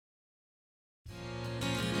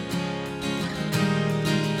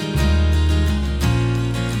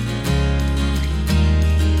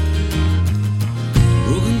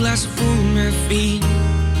feet.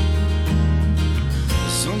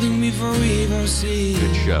 Something before we both see.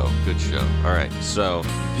 Good show. All right, so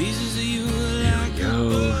Pieces of you here like we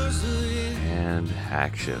go. And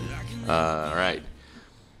action. All right,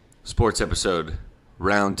 sports episode,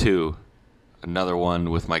 round 2. Another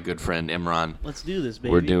one with my good friend Imran. Let's do this,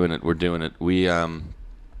 baby. We're doing it. We a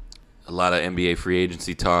lot of NBA free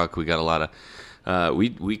agency talk. We got a lot of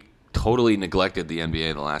we totally neglected the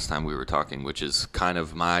NBA the last time we were talking, which is kind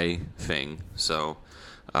of my thing. So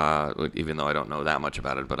even though I don't know that much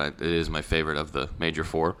about it, but it is my favorite of the major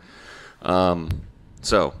 4.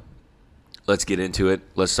 So let's get into it.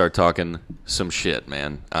 Let's start talking some shit,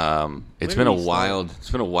 man. It's been a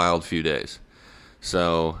wild few days.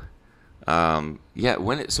 So yeah,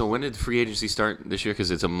 when did free agency start this year? Because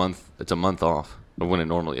it's a month off of when it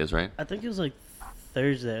normally is, right? I think it was like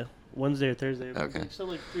Wednesday or Thursday. Okay. So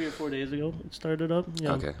like 3 or 4 days ago it started up.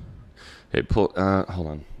 Yeah. Okay. Hey, hold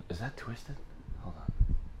on. Is that twisted? Hold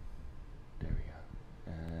on. There we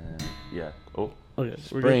go. Yeah. Oh. Okay.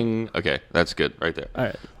 Spring. Okay, that's good right there. All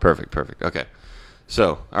right. Perfect. Okay.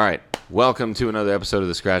 So, all right. Welcome to another episode of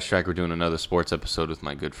the Scratch Track. We're doing another sports episode with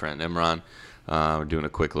my good friend Imran. We're doing a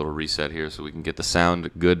quick little reset here so we can get the sound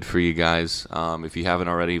good for you guys. If you haven't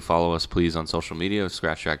already, follow us, please, on social media,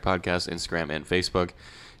 Scratch Track Podcast, Instagram and Facebook,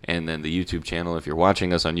 and then the YouTube channel. If you're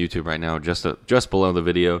watching us on YouTube right now, just below the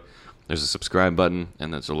video, there's a subscribe button,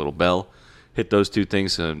 and there's a little bell. Hit those 2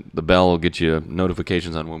 things. The bell will get you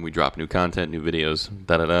notifications on when we drop new content, new videos,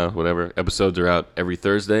 whatever. Episodes are out every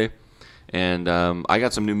Thursday. And I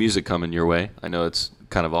got some new music coming your way. I know it's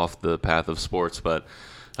kind of off the path of sports, but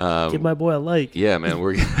give my boy a like. Yeah, man,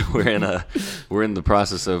 we're in the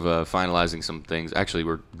process of finalizing some things. Actually,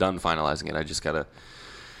 we're done finalizing it.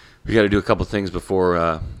 We gotta do a couple things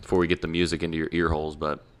before we get the music into your ear holes,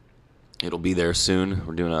 but it'll be there soon.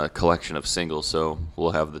 We're doing a collection of singles, so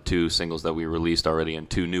we'll have the 2 singles that we released already and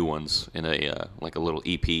 2 new ones in a like a little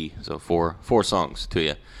EP. So 4 songs to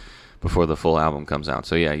you before the full album comes out.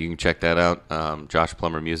 So yeah, you can check that out. Josh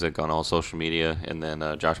Plummer Music on all social media, and then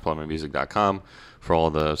joshplummermusic.com for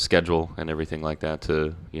all the schedule and everything like that.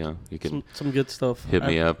 You can some good stuff. Hit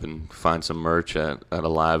me up and find some merch at a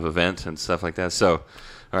live event and stuff like that. So,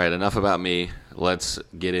 all right, enough about me. Let's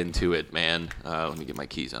get into it, man. Let me get my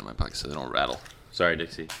keys out of my pocket so they don't rattle. Sorry,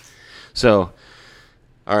 Dixie. So,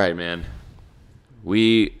 all right, man.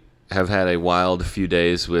 We have had a wild few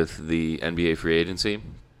days with the NBA free agency.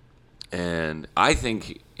 And I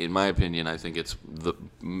think, in my opinion, it's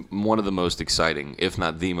one of the most exciting, if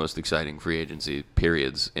not the most exciting, free agency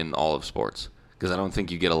periods in all of sports. Because I don't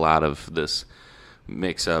think you get a lot of this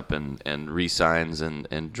mix-up and re-signs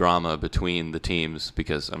and drama between the teams.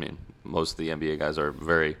 Because, I mean, most of the NBA guys are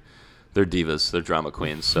they're divas, they're drama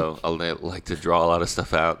queens. So they like to draw a lot of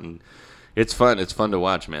stuff out. And it's fun. It's fun to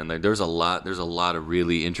watch, man. There's a lot of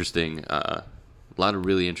really interesting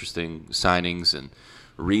signings and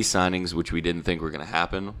re-signings, which we didn't think were going to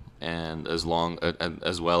happen, and as well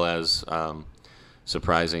as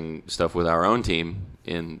surprising stuff with our own team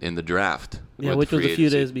in the draft. Yeah, which was a few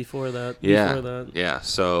days before that. Yeah.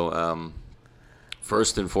 So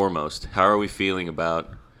first and foremost, how are you feeling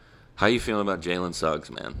about Jalen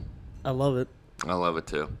Suggs, man? I love it. I love it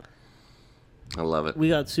too. I love it. We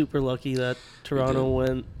got super lucky that Toronto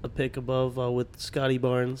went a pick above with Scotty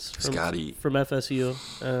Barnes from FSU,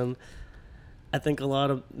 and I think a lot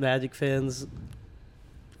of Magic fans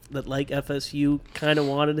that like FSU kind of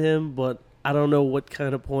wanted him, but I don't know what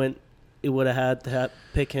kind of point it would have had to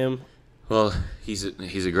pick him. Well, he's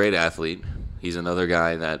a great athlete. He's another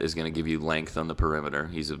guy that is going to give you length on the perimeter.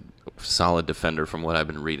 He's a solid defender from what I've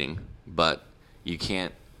been reading. But you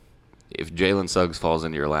can't – if Jalen Suggs falls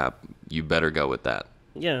into your lap, you better go with that.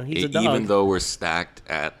 Yeah, he's a dog. Even though we're stacked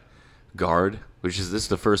at guard, which is this is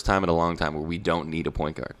the first time in a long time where we don't need a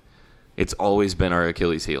point guard. It's always been our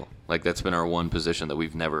Achilles heel. Like, that's been our one position that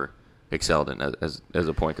we've never excelled in as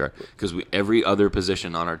a point guard. Because every other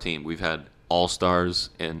position on our team, we've had all-stars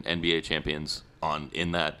and NBA champions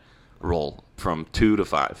in that role from 2 to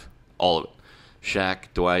 5. All of it.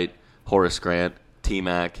 Shaq, Dwight, Horace Grant,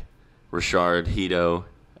 T-Mac, Rashard, Hito,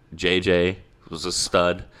 JJ was a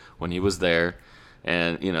stud when he was there.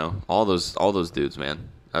 And, all those dudes, man.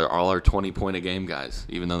 All our 20-point-a-game guys,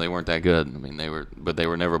 even though they weren't that good. I mean, they were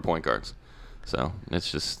never point guards. So it's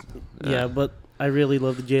just yeah. But I really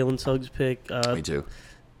love the Jalen Suggs pick. Me too.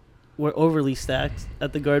 We're overly stacked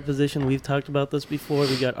at the guard position. We've talked about this before.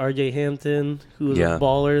 We got R.J. Hampton, who was a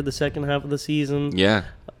baller the second half of the season. Yeah.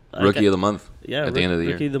 Rookie of the month. Yeah, at the end of the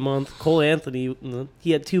year. Rookie of the month. Cole Anthony,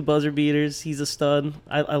 he had 2 buzzer beaters. He's a stud.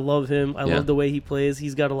 I love him. I love the way he plays.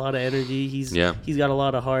 He's got a lot of energy. He's got a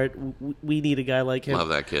lot of heart. We need a guy like him. Love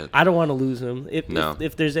that kid. I don't want to lose him.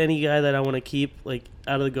 If there's any guy that I want to keep like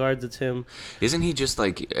out of the guards, it's him. Isn't he just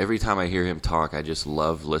like, every time I hear him talk, I just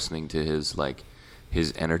love listening to his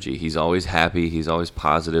energy. He's always happy. He's always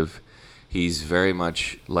positive. He's very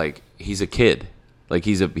much like, he's a kid. Like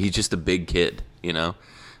he's just a big kid, you know?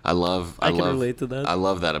 I can relate to that. I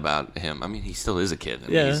love that about him. I mean, he still is a kid. I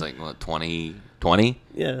mean, yeah. He's like, what, 20?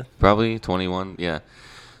 Yeah. Probably 21. Yeah.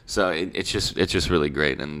 So it's just really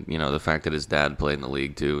great. And, you know, the fact that his dad played in the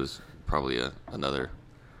league too is probably another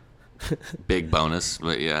big bonus.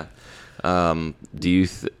 But yeah. What do you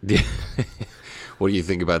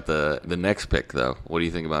think about the next pick though? What do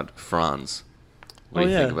you think about Franz? What do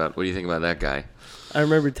you think about that guy? I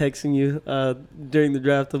remember texting you during the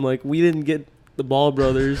draft. I'm like, we didn't get the Ball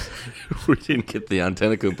brothers. We didn't get the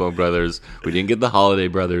Antetokounmpo brothers. We didn't get the Holiday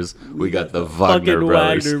brothers. We got the Wagner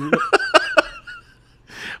brothers.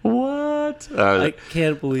 What? I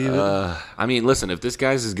can't believe it. I mean, listen, if this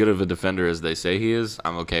guy's as good of a defender as they say he is,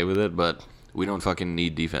 I'm okay with it, but we don't fucking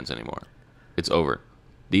need defense anymore. It's over.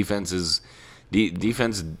 Defense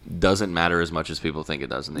doesn't matter as much as people think it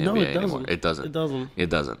does in the NBA anymore. It doesn't.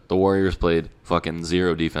 The Warriors played fucking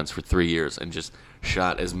zero defense for 3 years and just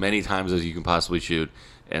shot as many times as you can possibly shoot,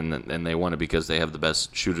 and they won it because they have the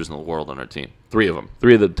best shooters in the world on their team. 3 of them.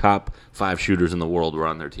 3 of the top 5 shooters in the world were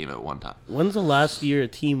on their team at one time. When's the last year a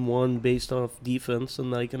team won based off defense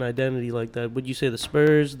and like an identity like that? Would you say the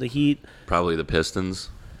Spurs, the Heat? Probably the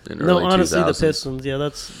Pistons. Honestly, 2000s. The Pistons. Yeah,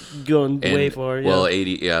 that's going way far. Yeah. Well,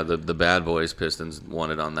 the Bad Boys Pistons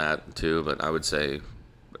won it on that too, but I would say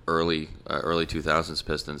early 2000s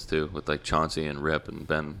Pistons too, with like Chauncey and Rip and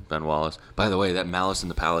Ben Wallace. By the way, that Malice in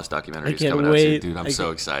the Palace documentary is coming out soon, dude. I'm so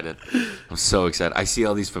excited. I'm so excited. I see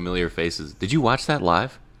all these familiar faces. Did you watch that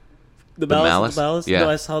live? The Malice? Yeah. No,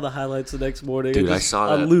 I saw the highlights the next morning. Dude, I saw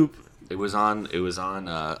that on loop. It was on.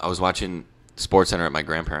 I was watching SportsCenter at my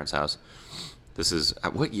grandparents' house. This is,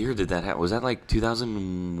 what year did that happen? Was that like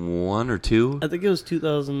 2001 or 2? I think it was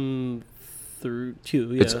 2002.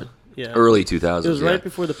 Yeah, yeah. Early 2000s. It was right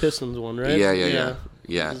before the Pistons won, right? Yeah.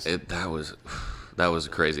 That was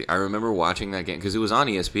crazy. I remember watching that game because it was on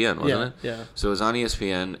ESPN, wasn't it? Yeah. So it was on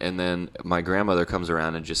ESPN, and then my grandmother comes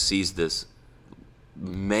around and just sees this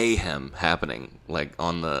mayhem happening, like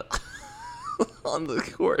on the on the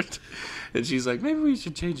court, and she's like, "Maybe we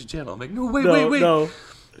should change the channel." I'm like, "No, wait." No.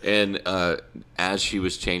 And as she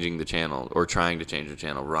was changing the channel, or trying to change the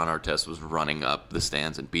channel, Ron Artest was running up the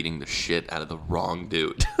stands and beating the shit out of the wrong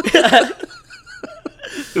dude.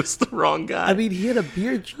 It was the wrong guy. I mean, he had a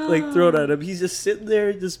beer thrown at him. He's just sitting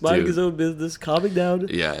there, just minding his own business, calming down.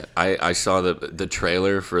 Yeah, I saw the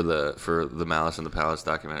trailer for the Malice in the Palace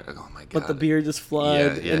documentary. Oh my god! But the beer just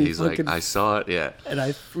flied. Yeah. He's like, I saw it. Yeah, and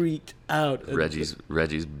I freaked out. Reggie's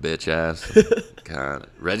bitch ass. God,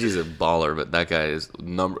 Reggie's a baller, but that guy is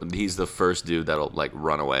he's the first dude that'll like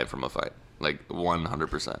run away from a fight, like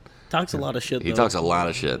 100%. Talks a lot of shit. He talks a lot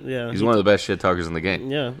of shit. Yeah, he's one of the best shit talkers in the game.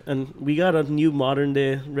 Yeah, and we got a new modern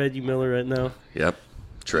day Reggie Miller right now. Yep,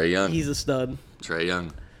 Trae Young. He's a stud. Trae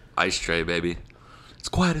Young, Ice Trae, baby. It's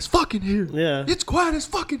quiet as fucking here. Yeah, it's quiet as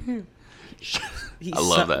fucking here. I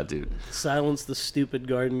love that dude. Silence the stupid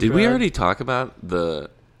garden. Did crowd. we already talk about the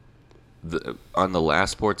on the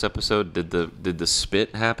last sports episode? Did the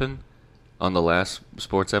spit happen on the last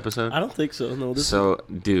sports episode? I don't think so. No.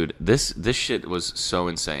 Dude, this shit was so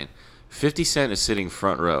insane. 50 Cent is sitting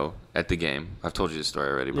front row at the game. I've told you this story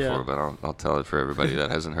already before, but I'll tell it for everybody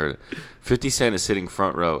that hasn't heard it. 50 Cent is sitting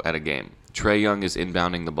front row at a game. Trae Young is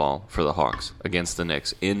inbounding the ball for the Hawks against the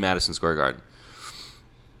Knicks in Madison Square Garden.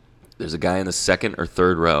 There's a guy in the second or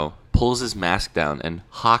third row, pulls his mask down and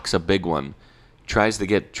hawks a big one, tries to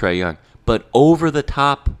get Trae Young, but over the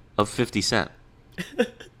top of 50 Cent.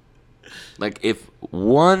 Like, if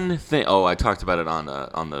one thing... Oh, I talked about it on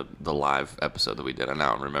the live episode that we did. And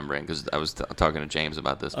now I'm remembering because I was talking to James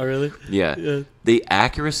about this. Oh, really? Yeah. The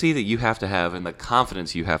accuracy that you have to have and the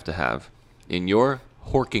confidence you have to have in your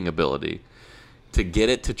horking ability to get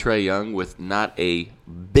it to Trae Young with not a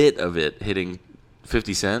bit of it hitting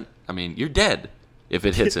 50 Cent, I mean, you're dead if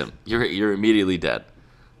it hits him. You're immediately dead.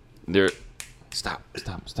 Stop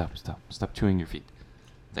chewing your feet.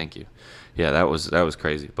 Thank you. Yeah, that was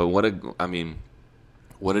crazy. But what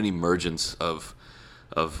an emergence of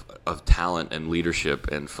talent and leadership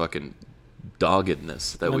and fucking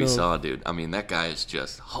doggedness that we saw, dude. I mean, that guy is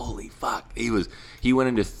just holy fuck. He went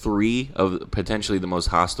into 3 of potentially the most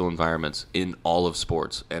hostile environments in all of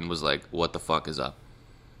sports and was like, "What the fuck is up?"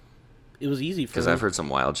 it was easy for him. Because I've heard some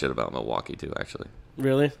wild shit about Milwaukee too. Actually,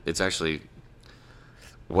 really, it's actually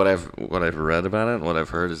what I've read about it. And what I've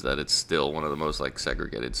heard is that it's still one of the most like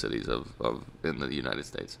segregated cities of in the United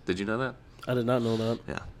States. Did you know that? I did not know that.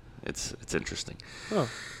 Yeah, it's interesting. Oh.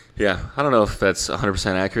 Yeah, I don't know if that's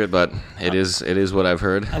 100% accurate, but it is what I've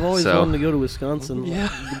heard. I've always wanted to go to Wisconsin. Yeah.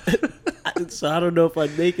 So I don't know if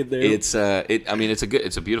I'd make it there. I mean, it's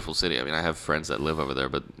a beautiful city. I mean, I have friends that live over there,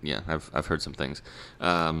 but yeah, I've heard some things.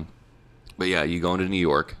 But yeah, you go into New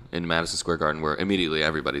York in Madison Square Garden, where immediately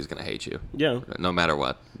everybody's gonna hate you. Yeah. No matter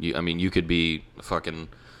what. You could be fucking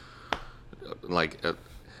like.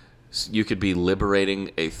 You could be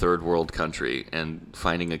liberating a third world country and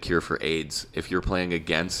finding a cure for AIDS. If you're playing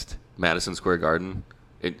against Madison Square Garden,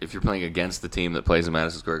 if you're playing against the team that plays in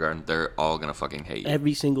Madison Square Garden, they're all going to fucking hate you.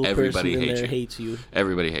 Every single person in there hates you.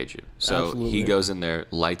 Everybody hates you. So Absolutely. He goes in there,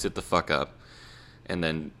 lights it the fuck up, and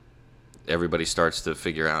then everybody starts to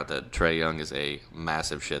figure out that Trae Young is a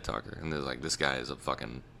massive shit talker. And they're like, this guy is a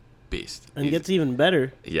fucking beast. And it gets even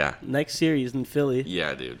better. Yeah. Next series in Philly.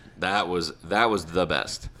 Yeah, dude. That was the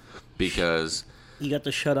best. Because you got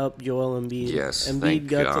to shut up Joel Embiid. Yes, Embiid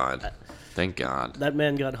thank God. That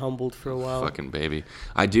man got humbled for a while. Fucking baby.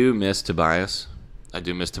 I do miss Tobias. I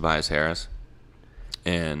do miss Tobias Harris.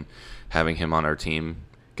 And having him on our team.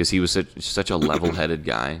 Because he was such a level-headed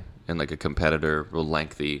guy. And like a competitor, real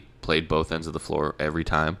lengthy. Played both ends of the floor every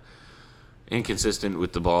time. Inconsistent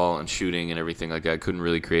with the ball and shooting and everything like that. Couldn't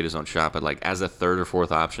really create his own shot. But like as a third or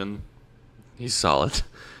fourth option, he's solid.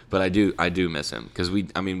 But I do miss him because we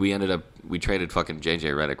traded fucking JJ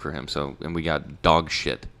Redick for him, and we got dog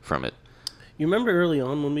shit from it. You remember early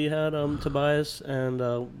on when we had Tobias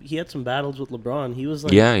and he had some battles with LeBron. He was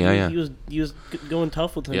like, yeah. He was going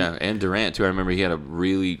tough with him. Yeah, and Durant too. I remember he had a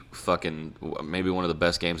really fucking maybe one of the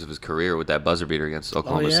best games of his career with that buzzer beater against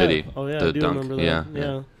Oklahoma City. Oh yeah, the I do dunk. remember that.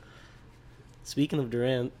 Yeah. Speaking of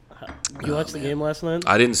Durant, did you watch the game last night?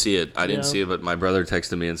 I didn't see it. But my brother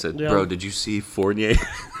texted me and said, "Bro, did you see Fournier?"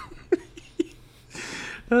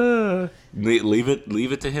 Leave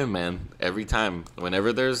it to him, man. Every time,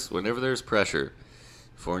 whenever there's pressure,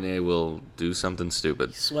 Fournier will do something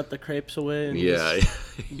stupid. You sweat the crepes away. And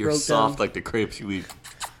you're soft like the crepes you eat.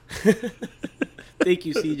 Thank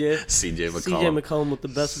you, CJ. CJ McCollum. CJ McCollum with the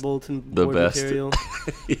best bulletin board material.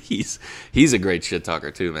 He's a great shit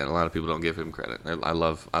talker too, man. A lot of people don't give him credit. I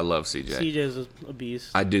love CJ. CJ's a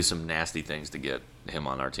beast. I'd do some nasty things to get him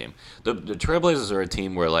on our team. The Trailblazers are a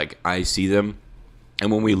team where like I see them.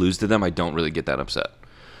 And when we lose to them, I don't really get that upset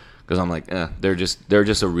because I'm like, they're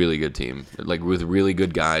just a really good team, like with really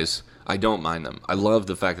good guys. I don't mind them. I love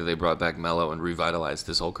the fact that they brought back Melo and revitalized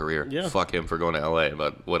his whole career. Yeah. Fuck him for going to LA,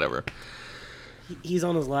 but whatever. He's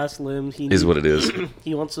on his last limb. Is what it is.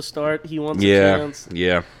 He wants to start. He wants a chance.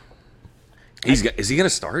 Yeah. Is he gonna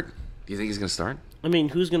start? Do you think he's gonna start? I mean,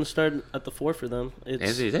 who's gonna start at the 4 for them? It's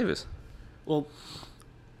Anthony Davis. Well,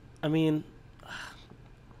 I mean,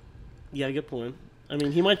 yeah, good point. I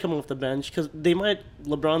mean, he might come off the bench because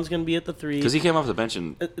LeBron's going to be at the 3. Because he came off the bench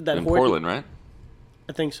in Portland, right?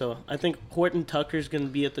 I think so. I think Horton Tucker's going to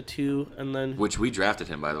be at the 2, and then which we drafted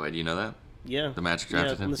him, by the way. Do you know that? Yeah, the Magic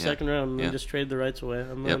drafted him in the second round, and then just traded the rights away.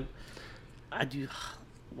 And then I do.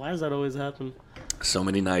 Why does that always happen? So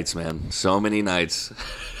many nights, man. So many nights.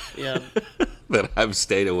 Yeah. That I've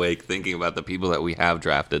stayed awake thinking about the people that we have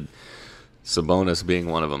drafted. Sabonis being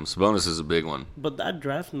one of them. Sabonis is a big one. But that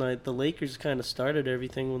draft night, the Lakers kind of started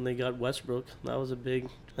everything when they got Westbrook. That was a big.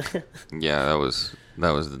 Yeah, that was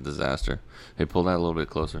the disaster. Hey, pull that a little bit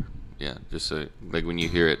closer. Yeah, just so like when you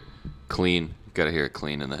hear it clean, you gotta hear it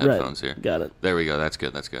clean in the headphones here. Got it. There we go. That's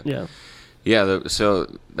good. Yeah. Yeah. So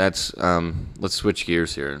that's let's switch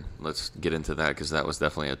gears here. Let's get into that because that was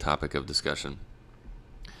definitely a topic of discussion.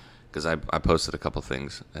 Because I posted a couple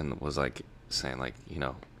things and was like saying like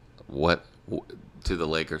what to the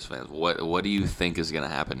Lakers fans, what do you think is going to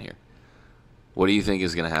happen here? What do you think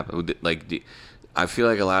is going to happen? Like, I feel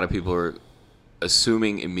like a lot of people are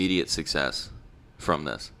assuming immediate success from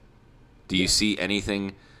this. Do you see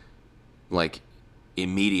anything like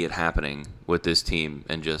immediate happening with this team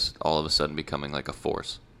and just all of a sudden becoming like a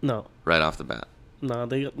force? No. Right off the bat. No,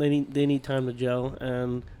 they need time to gel,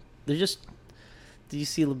 and they're just. Do you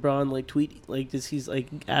see LeBron like tweet like this? He's like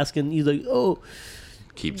asking. He's like, oh.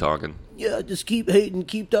 Keep talking. Yeah, just keep hating,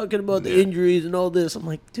 keep talking about the injuries and all this. I'm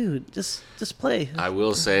like, dude, just play. I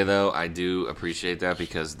will say though, I do appreciate that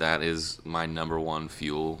because that is my number one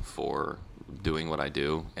fuel for doing what I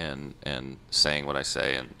do and saying what I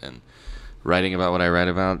say and writing about what I write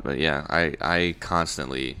about. But yeah, I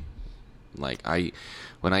constantly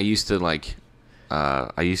when I used to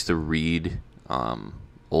read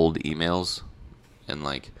old emails and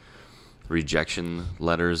like rejection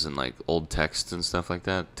letters and like old texts and stuff like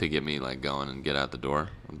that to get me like going and get out the door.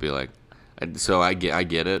 I'd be like, so I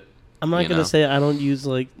get it. I'm not gonna say I don't use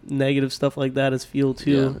like negative stuff like that as fuel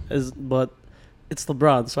too, but it's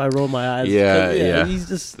LeBron, so I roll my eyes. Yeah. He's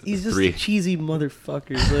just a cheesy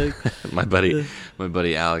motherfucker. Like my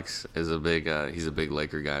buddy Alex is he's a big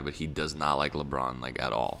Laker guy, but he does not like LeBron like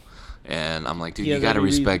at all. And I'm like, dude, you got to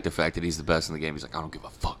respect the fact that he's the best in the game. He's like, I don't give a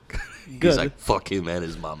fuck. He's like, fuck him and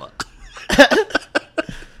his mama.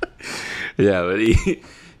 Yeah, but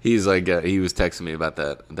he's like, he was texting me about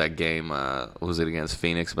that game. Was it against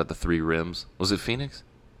Phoenix? About the 3 rims? Was it Phoenix?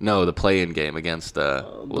 No, the play-in game against the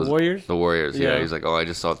Warriors. The Warriors. Yeah. He's like, I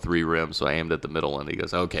just saw 3 rims, so I aimed at the middle one. He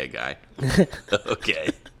goes, okay, guy. Okay.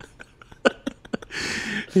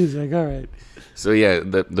 He's like, all right. So yeah,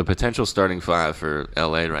 the potential starting 5 for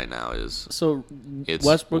LA right now is it's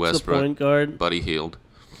Westbrook's the point guard. Buddy Hield.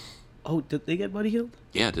 Oh, did they get Buddy Hield?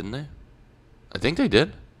 Yeah, didn't they? I think they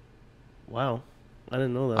did. Wow, I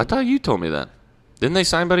didn't know that. I thought you told me that. Didn't they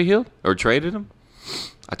sign Buddy Hield or traded him?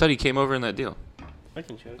 I thought he came over in that deal. I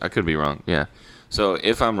can check. I could be wrong. Yeah. So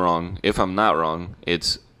if I'm not wrong,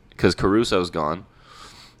 it's because Caruso's gone.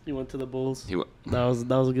 He went to the Bulls. That was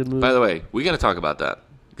a good move. By the way, we got to talk about that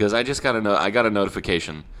because I just got a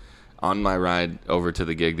notification on my ride over to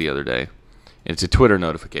the gig the other day. It's a Twitter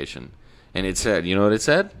notification, and it said, you know what it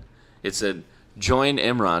said? It said, join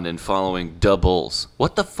Imran in following the Bulls.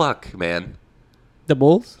 What the fuck, man? The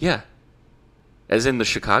Bulls? Yeah. As in the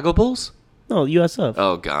Chicago Bulls? No, USF.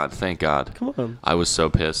 Oh, God. Thank God. Come on. I was so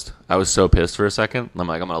pissed. I was so pissed for a second. I'm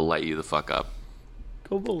like, I'm going to light you the fuck up.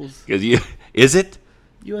 Go Bulls. Is it?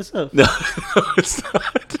 USF. No, it's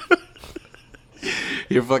not.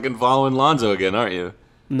 You're fucking following Lonzo again, aren't you?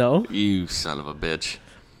 No. You son of a bitch.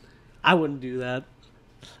 I wouldn't do that.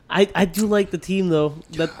 I do like the team, though.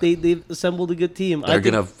 That they've assembled a good team. They're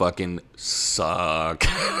going to fucking suck.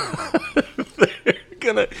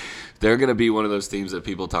 They're gonna be one of those teams that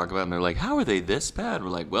people talk about, and they're like, "How are they this bad?" We're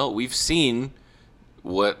like, "Well, we've seen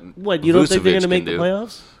what you don't think they're gonna make the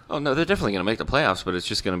playoffs?" Oh no, they're definitely gonna make the playoffs, but it's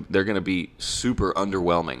just they're gonna be super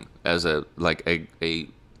underwhelming as a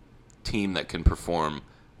team that can perform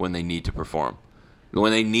when they need to perform.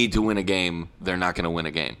 When they need to win a game, they're not gonna win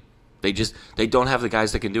a game. They don't have the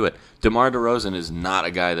guys that can do it. DeMar DeRozan is not a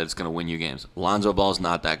guy that's gonna win you games. Lonzo Ball's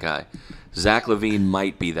not that guy. Zach LaVine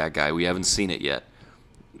might be that guy. We haven't seen it yet.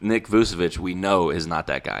 Nick Vucevic, we know, is not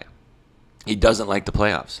that guy. He doesn't like the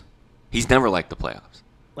playoffs. He's never liked the playoffs.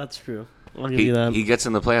 That's true. I'll give you that. He gets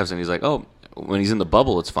in the playoffs and he's like, oh, when he's in the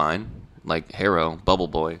bubble, it's fine. Like Harrow, Bubble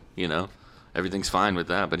Boy, everything's fine with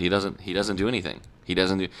that. But he doesn't do anything. He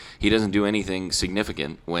doesn't do anything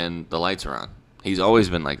significant when the lights are on. He's always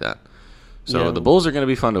been like that. So the Bulls are going to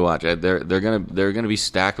be fun to watch. They're going to be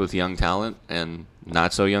stacked with young talent and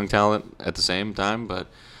not so young talent at the same time, but.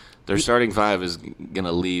 Their starting 5 is going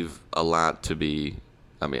to leave a lot to be.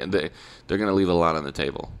 I mean, they're going to leave a lot on the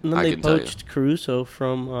table. And then they poached Caruso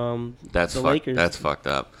from the Lakers. That's fucked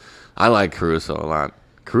up. I like Caruso a lot.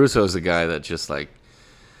 Caruso's the guy that just like,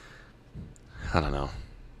 I don't know.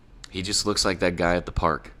 He just looks like that guy at the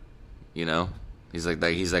park, He's like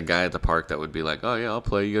that. He's that guy at the park that would be like, "Oh yeah, I'll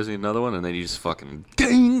play. You guys need another one?" And then he just fucking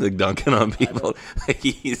like dunking on people.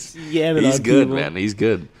 he's good, people. Man. He's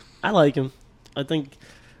good. I like him. I think.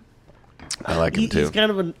 I like him too. He's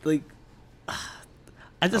kind of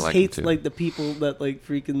I just hate like the people that like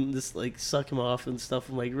freaking just like suck him off and stuff.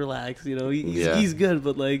 I'm like, relax, he's good,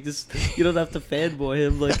 but like just you don't have to fanboy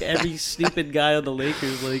him like every stupid guy on the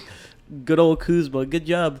Lakers. Like good old Kuzma, good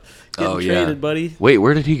job getting traded, buddy. Wait,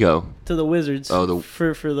 where did he go? To the Wizards. Oh,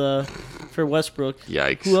 for Westbrook.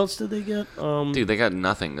 Yikes! Who else did they get? Dude, they got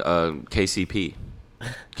nothing. KCP.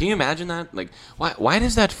 Can you imagine that? Like, why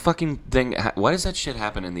does that fucking thing? Why does that shit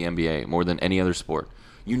happen in the NBA more than any other sport?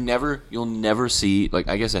 You'll never see. Like,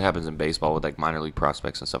 I guess it happens in baseball with like minor league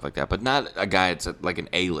prospects and stuff like that, but not a guy that's like an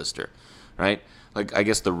A-lister, right? Like, I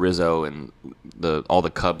guess the Rizzo and all the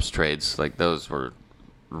Cubs trades, like those were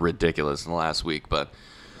ridiculous in the last week. But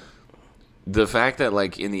the fact that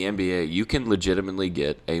like in the NBA, you can legitimately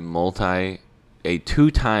get a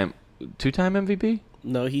two-time MVP.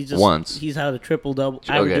 No, he's just once. He's had a triple-double.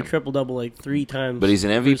 Averaged a triple-double like 3 times. But he's an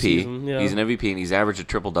MVP. Yeah. He's an MVP, and he's averaged a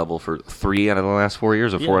triple-double for 3 out of the last 4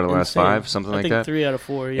 years, or 4 out of the last 5, something like that. I think 3 out of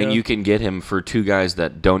 4, yeah. And you can get him for 2 guys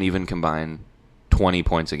that don't even combine 20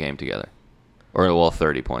 points a game together. Or,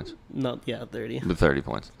 30 points. 30. But 30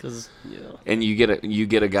 points. Because, And you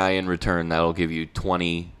get a guy in return that'll give you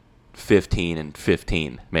 20, 15, and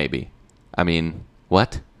 15, maybe. I mean,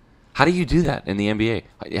 what? How do you do that in the NBA?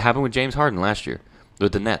 It happened with James Harden last year.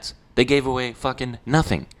 With the Nets. They gave away fucking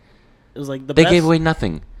nothing. It was like they gave away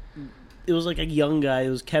nothing. it was like a young guy. It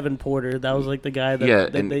was Kevin Porter. That was like the guy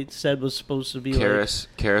that they said was supposed to be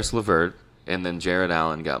Karis LeVert, and then Jared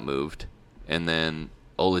Allen got moved, and then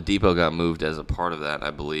Oladipo got moved as a part of that,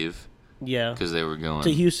 I believe. Yeah, because they were going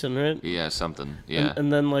to Houston, right? Yeah, something. Yeah,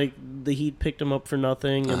 and then like the Heat picked him up for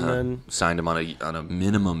nothing, and then signed him on a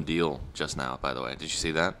minimum deal just now. By the way, did you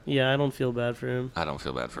see that? Yeah, I don't feel bad for him. I don't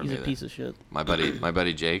feel bad for him. He's either. a piece of shit. My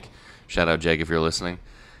buddy Jake. Shout out Jake if you're listening.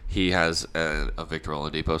 He has a Victor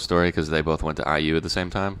Oladipo story because they both went to IU at the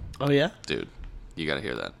same time. Oh yeah, dude, you got to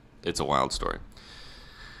hear that. It's a wild story.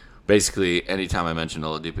 Basically, anytime I mentioned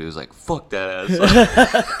Oladipo, he was like, "Fuck that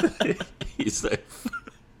ass." He's like.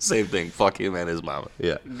 Same thing. Fuck him and his mama.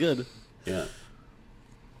 Yeah. Good. Yeah.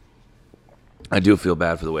 I do feel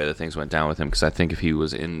bad for the way that things went down with him because I think if he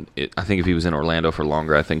was in Orlando for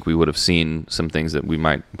longer, I think we would have seen some things that we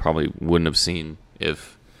probably wouldn't have seen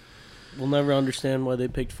if. We'll never understand why they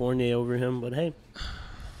picked Fournier over him, but hey.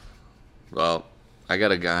 Well, I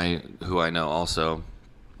got a guy who I know also.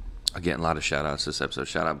 I'm getting a lot of shout outs this episode.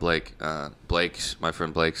 Shout out Blake. My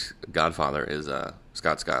friend Blake's godfather is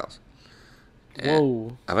Scott Skiles.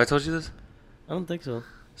 Whoa. Have I told you this? I don't think so.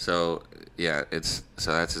 So, yeah,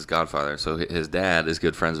 that's his godfather. So his dad is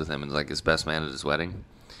good friends with him and like his best man at his wedding.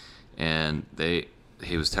 And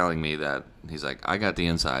he was telling me that he's like, I got the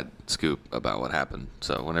inside scoop about what happened.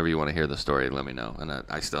 So whenever you want to hear the story, let me know. And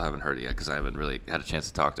I still haven't heard it yet because I haven't really had a chance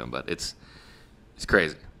to talk to him. But it's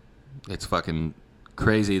crazy. It's fucking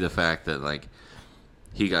crazy the fact that like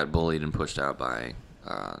he got bullied and pushed out by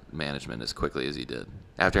management as quickly as he did.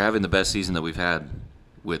 After having the best season that we've had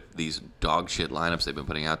with these dog shit lineups they've been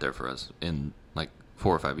putting out there for us in like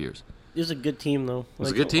 4 or 5 years. It was a good team, though. It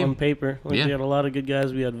was a good team. On paper. We had a lot of good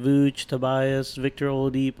guys. We had Vooch, Tobias, Victor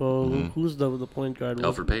Oladipo. Mm-hmm. Who's the point guard?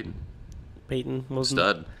 Alfred Payton. Payton.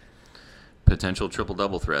 Stud. Potential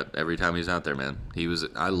triple-double threat every time he's out there, man.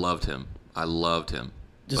 I loved him.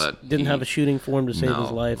 Just didn't have a shooting form to save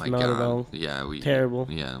his life. Not at all. Yeah, terrible.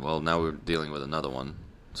 Yeah, well, now we're dealing with another one,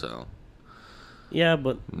 so... Yeah,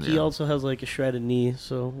 but he also has like a shredded knee,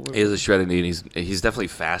 so he has a shredded knee. And he's definitely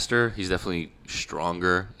faster. He's definitely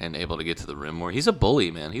stronger and able to get to the rim more. He's a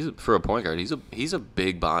bully, man. For a point guard, he's a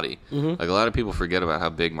big body. Mm-hmm. Like a lot of people forget about how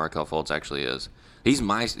big Markelle Fultz actually is. He's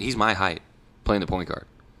my height playing the point guard.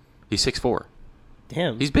 He's 6'4".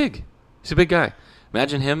 Damn, he's big. He's a big guy.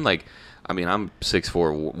 Imagine him like, I mean, I'm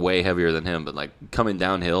 6'4", way heavier than him, but like coming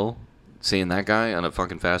downhill. Seeing that guy on a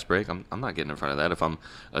fucking fast break, I'm not getting in front of that. If I'm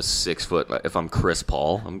a 6 foot, if I'm Chris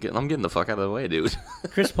Paul, I'm getting the fuck out of the way, dude.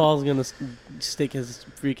 Chris Paul's gonna stick his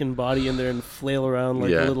freaking body in there and flail around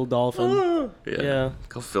like a little dolphin. Yeah.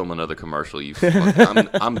 Go film another commercial. You.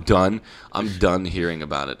 I'm done. I'm done hearing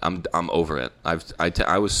about it. I'm over it. I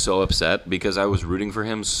was so upset because I was rooting for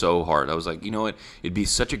him so hard. I was like, you know what? It'd be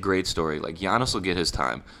such a great story. Like Giannis will get his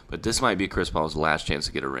time, but this might be Chris Paul's last chance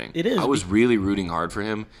to get a ring. It is. I was really rooting hard for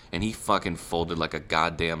him, and he fucking folded like a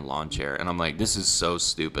goddamn lawn chair, and I'm like, this is so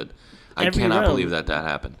stupid. I cannot believe that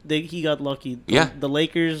happened. He got lucky. Yeah. The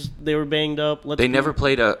Lakers, they were banged up. They never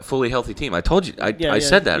played a fully healthy team. I told you. I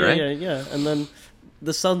said that, right? Yeah. And then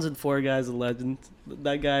the Suns and 4 guys, a legend.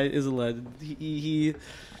 That guy is a legend.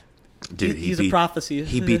 Dude, he's a prophecy.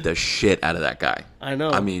 He beat the shit out of that guy. I know.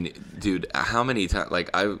 I mean, dude, how many times? Like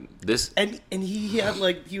and he had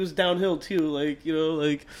like he was downhill too. Like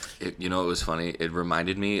it was funny. It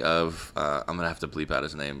reminded me of I'm gonna have to bleep out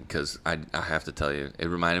his name because I have to tell you. It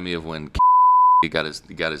reminded me of when he got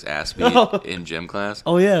his ass beat in gym class.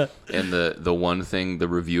 Oh yeah. And the one thing, the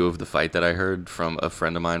review of the fight that I heard from a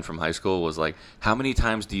friend of mine from high school was like, how many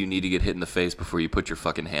times do you need to get hit in the face before you put your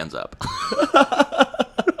fucking hands up?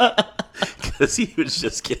 Because he was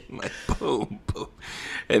just getting like boom, boom.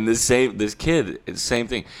 And this kid, same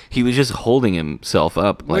thing. He was just holding himself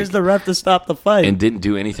up. Where's the ref to stop the fight? And didn't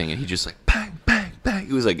do anything. And he just like bang, bang, bang.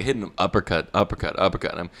 He was like hitting him uppercut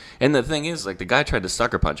him. And the thing is, like the guy tried to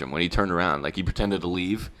sucker punch him when he turned around. Like he pretended to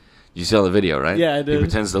leave. You saw the video, right? Yeah, I did. He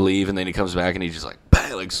pretends to leave, and then he comes back, and he just like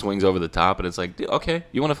bang, like swings over the top. And it's like, dude, okay,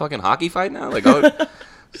 you want a fucking hockey fight now? Like,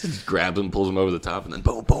 just grabs him, pulls him over the top, and then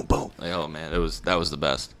boom, boom, boom. Like, oh man, that was the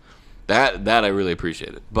best. That I really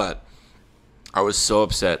appreciated. But I was so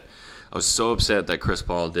upset. I was so upset that Chris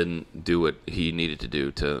Paul didn't do what he needed to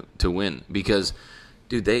do to win. Because,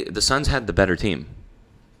 dude, the Suns had the better team.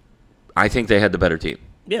 I think they had the better team.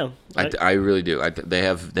 Yeah. I really do. They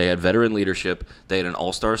had veteran leadership. They had an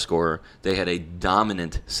all-star scorer. They had a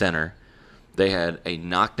dominant center. They had a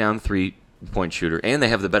knockdown 3-point shooter. And they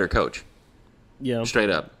have the better coach. Yeah. Straight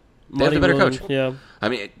up. They have the better coach. Yeah. I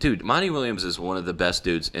mean, dude, Monty Williams is one of the best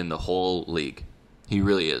dudes in the whole league. He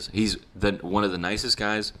really is. He's one of the nicest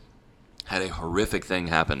guys. Had a horrific thing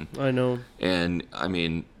happen. I know. And, I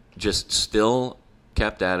mean, just still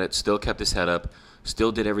kept at it, still kept his head up,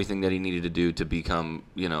 still did everything that he needed to do to become,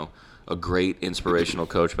 a great inspirational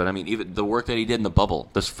coach. But, I mean, even the work that he did in the bubble,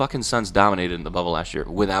 the fucking Suns dominated in the bubble last year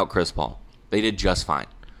without Chris Paul. They did just fine.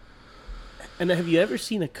 And have you ever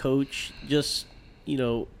seen a coach just,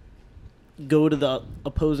 go to the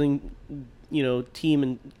opposing, team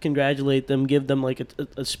and congratulate them, give them like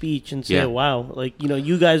a speech and say, wow, like,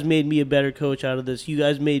 you guys made me a better coach out of this. You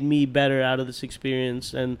guys made me better out of this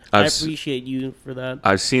experience. And I appreciate you for that.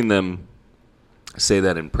 I've seen them say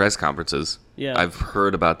that in press conferences. Yeah. I've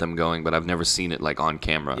heard about them going, but I've never seen it like on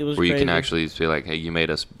camera where crazy. You can actually say like, hey, you made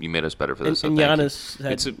us better for this. And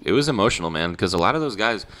Giannis it was emotional, man, because a lot of those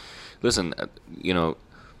guys, listen,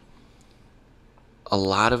 a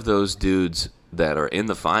lot of those dudes that are in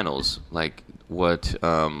the finals, like what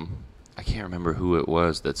I can't remember who it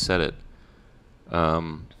was that said it.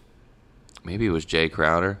 Maybe it was Jay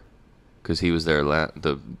Crowder, because he was there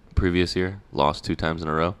the previous year, lost 2 times in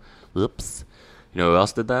a row. Whoops. You know who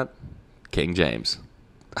else did that? King James.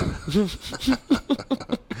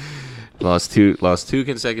 lost two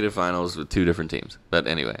consecutive finals with 2 different teams. But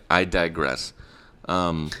anyway, I digress.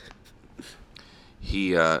 I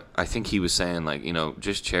think he was saying, like,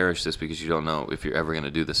 just cherish this because you don't know if you're ever going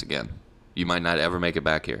to do this again. You might not ever make it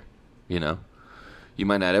back here, You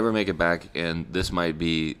might not ever make it back, and this might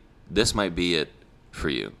be it for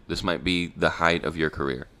you. This might be the height of your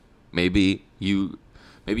career. Maybe you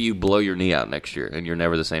blow your knee out next year and you're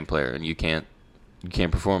never the same player and you can't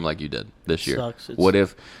perform like you did this year. Sucks. What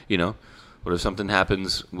if something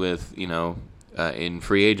happens with, in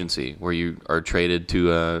free agency where you are traded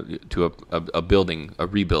to a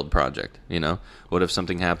rebuild project, What if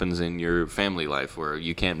something happens in your family life where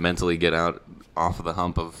you can't mentally get out off of the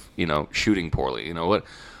hump of, shooting poorly,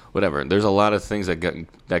 whatever. There's a lot of things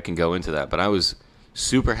that can go into that, but I was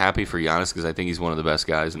super happy for Giannis because I think he's one of the best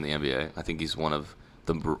guys in the NBA. I think he's one of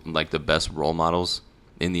the best role models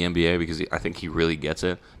in the NBA because I think he really gets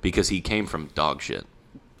it because he came from dog shit,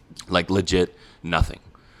 like legit nothing.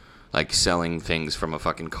 Like selling things from a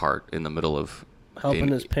fucking cart in the middle of helping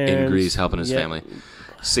his parents in Greece, helping his family.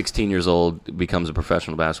 16 years old, becomes a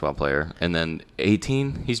professional basketball player, and then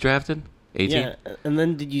 18 he's drafted. 18. Yeah, and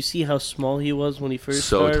then did you see how small he was when he first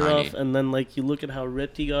So started tiny. off? And then you look at how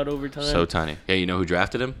ripped he got over time. So tiny. Yeah, you know who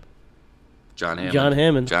drafted him? John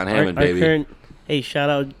Hammond. John Hammond, baby. Hey, shout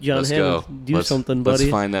out John Let's Hammond. go. Do something, buddy.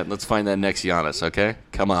 Let's find that next Giannis. Okay,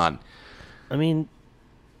 come on. I mean,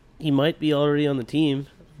 he might be already on the team.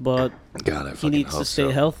 But God, he needs to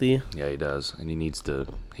stay healthy. Yeah, he does, and he needs to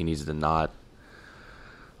not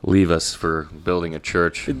leave us for building a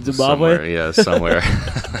church in Zimbabwe. Somewhere.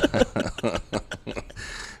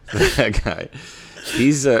 That guy,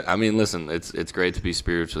 he's. I mean, listen, it's great to be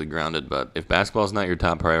spiritually grounded, but if basketball's not your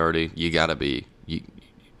top priority, you gotta be.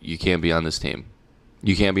 You can't be on this team.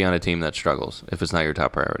 You can't be on a team that struggles if it's not your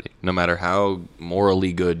top priority, no matter how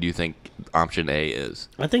morally good you think option A is.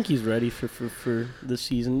 I think he's ready for this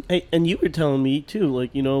season. Hey, and you were telling me, too,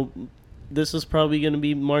 this is probably going to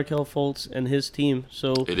be Markelle Fultz and his team.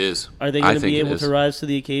 So it is. Are they going to be able to rise to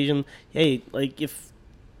the occasion? Hey, if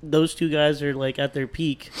those 2 guys are, at their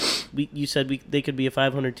peak, you said they could be a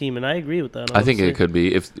 500 team, and I agree with that, honestly. I think it could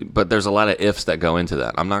be, but there's a lot of ifs that go into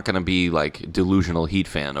that. I'm not going to be, delusional Heat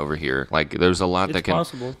fan over here. There's a lot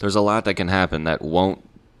there's a lot that can happen that won't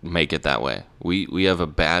make it that way. We have a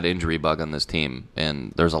bad injury bug on this team,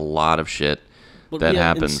 and there's a lot of shit that happens. We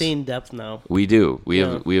have insane depth now. We do. We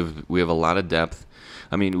have a lot of depth.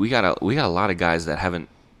 I mean, we got a lot of guys that haven't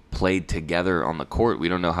played together on the court. We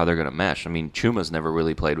don't know how they're going to mesh. I mean, Chuma's never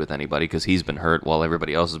really played with anybody because he's been hurt while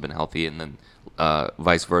everybody else has been healthy, and then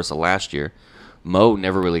vice versa last year. Mo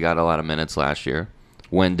never really got a lot of minutes last year.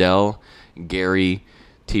 Wendell, Gary,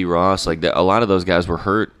 T. Ross, a lot of those guys were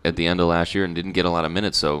hurt at the end of last year and didn't get a lot of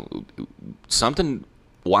minutes, so something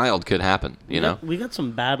wild could happen, know? We got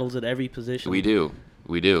some battles at every position. We do.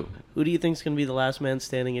 Who do you think's going to be the last man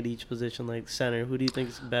standing at each position, center? Who do you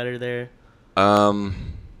think's better there?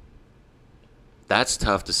 That's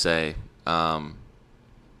tough to say. I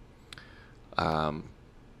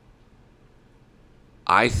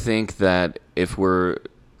think that if we're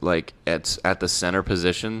at the center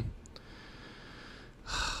position,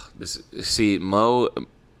 Mo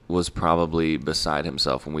was probably beside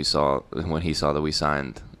himself when he saw that we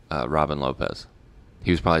signed Robin Lopez.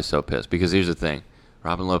 He was probably so pissed because here's the thing: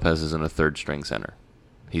 Robin Lopez isn't a third string center.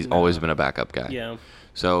 He's always been a backup guy. Yeah.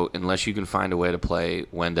 So unless you can find a way to play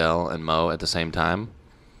Wendell and Mo at the same time,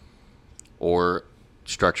 or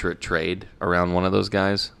structure a trade around one of those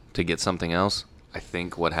guys to get something else, I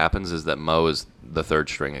think what happens is that Mo is the third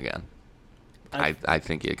string again. I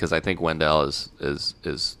think because I think Wendell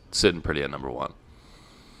is sitting pretty at number 1.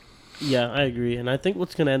 Yeah, I agree. And I think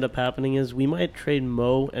what's going to end up happening is we might trade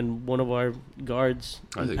Mo and one of our guards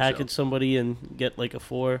and package somebody and get like a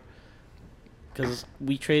 4. Because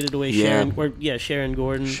we traded away Sharon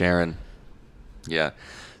Gordon. Sharon. Yeah.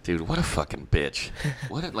 Dude, what a fucking bitch.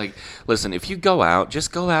 Listen, if you go out,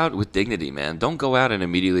 just go out with dignity, man. Don't go out and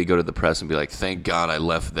immediately go to the press and be like, thank God I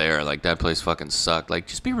left there. Like, that place fucking sucked. Like,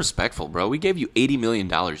 just be respectful, bro. We gave you $80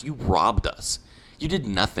 million. You robbed us. You did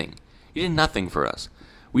nothing. You did nothing for us.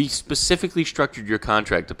 We specifically structured your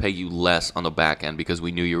contract to pay you less on the back end because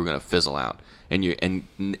we knew you were going to fizzle out. And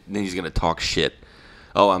then he's going to talk shit.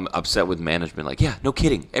 Oh, I'm upset with management. Like, yeah, no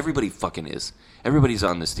kidding. Everybody fucking is. Everybody's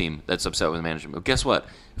on this team that's upset with management. But guess what?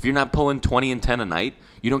 If you're not pulling 20 and 10 a night,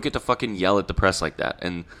 you don't get to fucking yell at the press like that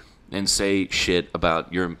and say shit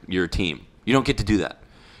about your team. You don't get to do that.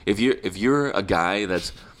 If you're a guy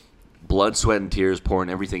that's blood, sweat, and tears pouring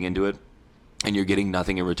everything into it, and you're getting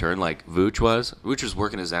nothing in return, like Vooch was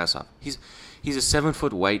working his ass off. He's a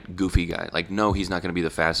 7-foot white goofy guy. Like, no, he's not going to be the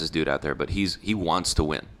fastest dude out there, but he wants to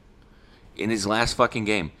win. In his last fucking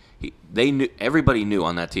game, everybody knew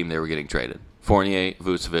on that team they were getting traded. Fournier,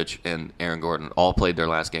 Vucevic, and Aaron Gordon all played their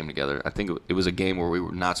last game together. I think it was a game where we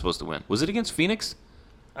were not supposed to win. Was it against Phoenix?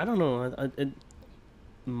 I don't know.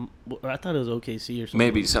 I thought it was OKC or something.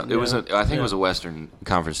 Maybe it was. I think it was a Western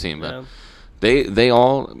Conference team, but they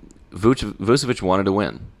all Vucevic wanted to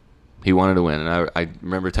win. He wanted to win, and I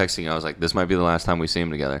remember texting. I was like, "This might be the last time we see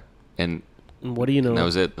him together." And what do you know? And that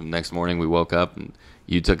was it. The next morning we woke up, and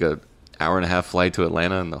you took a hour-and-a-half flight to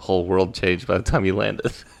Atlanta, and the whole world changed by the time you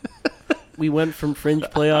landed. We went from fringe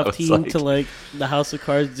playoff team to like the House of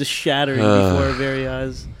Cards just shattering before our very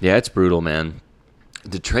eyes. Yeah, it's brutal, man.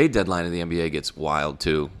 The trade deadline of the NBA gets wild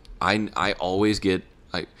too. I always get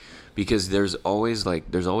because there's always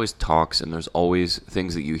talks and there's always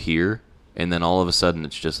things that you hear, and then all of a sudden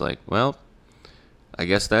it's just like, well, I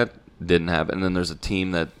guess that didn't happen. And then there's a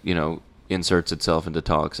team that inserts itself into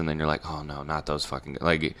talks, and then you're like, oh no, not those fucking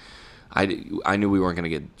like. I knew we weren't going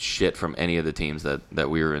to get shit from any of the teams that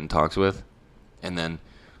we were in talks with. And then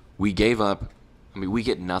we gave up. I mean, we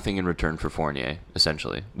get nothing in return for Fournier,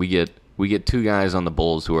 essentially. We get 2 guys on the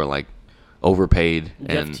Bulls who are, like, overpaid.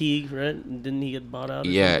 Jeff Teague, right? Didn't he get bought out or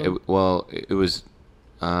yeah, something? it was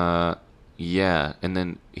yeah. And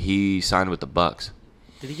then he signed with the Bucks.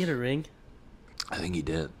 Did he get a ring? I think he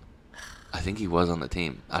did. I think he was on the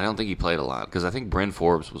team. I don't think he played a lot because I think Bryn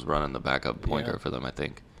Forbes was running the backup point guard for them, I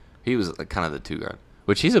think. He was like kind of the 2 guard,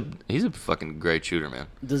 which he's a fucking great shooter, man.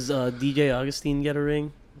 Does DJ Augustine get a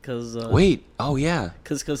ring? Because wait, oh yeah,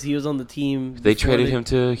 because he was on the team. They traded him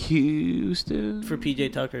to Houston for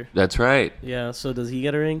PJ Tucker. That's right. Yeah, so does he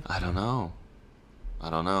get a ring? I don't know.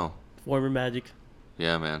 Former Magic.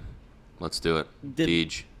 Yeah, man, let's do it.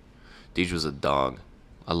 Deej was a dog.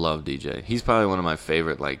 I love DJ. He's probably one of my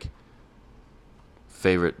favorite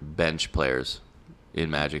bench players in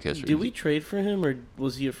Magic history. Did we trade for him, or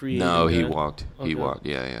was he a free agent? No, he walked. Okay. He walked.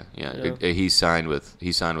 Yeah. Yeah. He signed with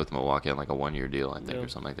Milwaukee on like a 1-year deal, I think, or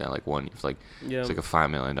something like that. It's like a $5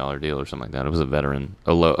 million deal or something like that. It was a veteran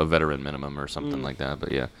minimum or something like that.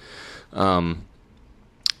 But yeah,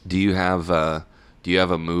 do you have a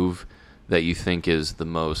move that you think is the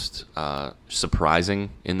most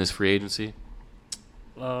surprising in this free agency?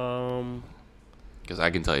 Because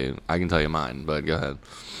I can tell you mine, but go ahead.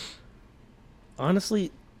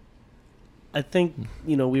 Honestly, I think,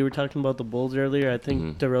 we were talking about the Bulls earlier. I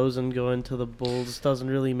think DeRozan going to the Bulls doesn't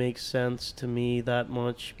really make sense to me that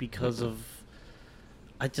much because of...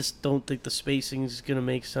 I just don't think the spacing is going to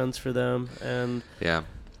make sense for them. And yeah,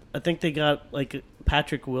 I think they got, like,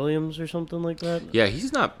 Patrick Williams or something like that. Yeah,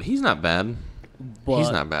 he's not bad. But he's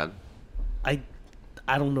not bad. I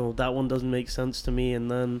don't know. That one doesn't make sense to me. And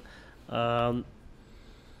then...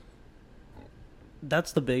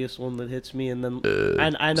 that's the biggest one that hits me, and then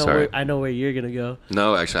I know where you're gonna go.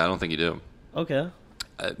 No, actually, I don't think you do. Okay.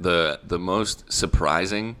 The most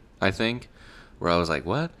surprising, I think, where I was like,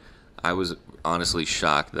 "What?" I was honestly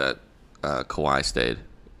shocked that Kawhi stayed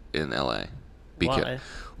in LA. Why?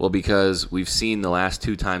 Well, because we've seen the last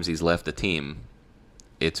 2 times he's left the team,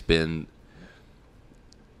 it's been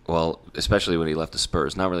especially when he left the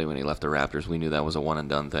Spurs. Not really when he left the Raptors. We knew that was a one and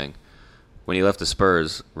done thing. When he left the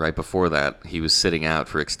Spurs, right before that, he was sitting out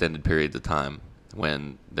for extended periods of time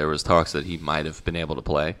when there was talks that he might have been able to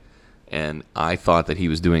play. And I thought that he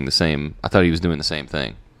was doing the same. I thought he was doing the same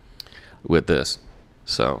thing with this.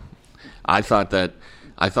 So I thought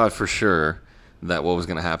for sure that what was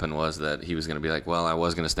going to happen was that he was going to be like, well, I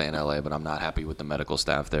was going to stay in LA, but I'm not happy with the medical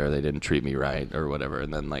staff there. They didn't treat me right or whatever.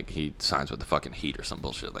 And then, like, he signs with the fucking Heat or some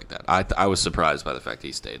bullshit like that. I was surprised by the fact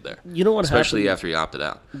he stayed there. You know what especially after he opted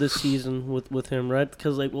out. This season with him, right?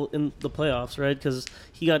 Because, like, well, in the playoffs, right? Because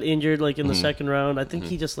he got injured, like, in the second round. I think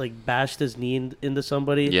he just, like, bashed his knee into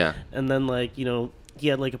somebody. Yeah. And then, like, you know, he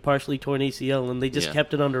had like a partially torn ACL, and they just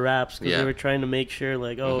kept it under wraps because they were trying to make sure,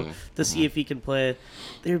 like, to see if he can play.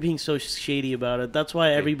 They were being so shady about it. That's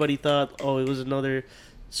why everybody thought, it was another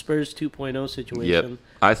Spurs 2.0 situation. Yep,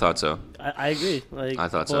 I thought so. I agree. Like, I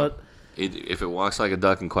thought so. If it walks like a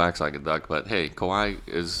duck and quacks like a duck, but hey, Kawhi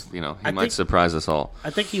is, he might surprise us all. I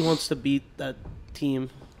think he wants to beat that team.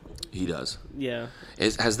 He does. Yeah.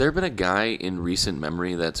 Has there been a guy in recent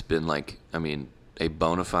memory that's been like, a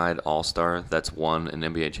bona fide all-star that's won an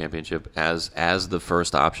NBA championship as the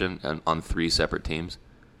first option on 3 separate teams?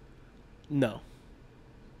 No.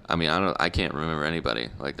 I can't remember anybody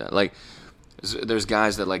like that. Like, there's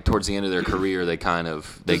guys that, like, towards the end of their career they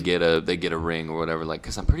get a ring or whatever. Like,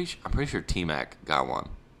 because I'm pretty sure T-Mac got one.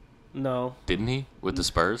 No. Didn't he with the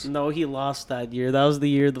Spurs? No, he lost that year. That was the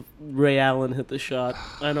year Ray Allen hit the shot.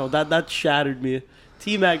 I know that shattered me.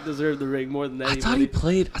 T-Mac deserved the ring more than anybody. I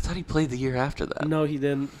thought he played the year after that. No, he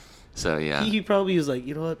didn't. So yeah, he probably was like,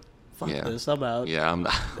 you know what, fuck this, I'm out. Yeah, I'm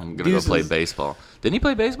gonna go play baseball. Didn't he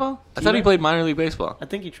play baseball? I thought he played minor league baseball. I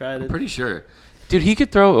think he tried it. I'm pretty sure, dude. He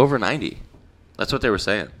could throw over 90. That's what they were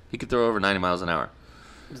saying. He could throw over 90 miles an hour.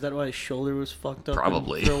 Is that why his shoulder was fucked up?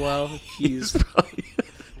 Probably for a while. Jeez.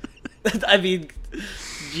 I mean,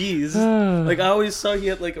 jeez. Like, I always saw he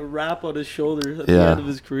had like a wrap on his shoulder at the end of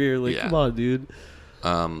his career. Like, come on, dude.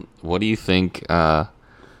 What do you think?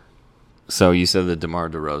 So you said that DeMar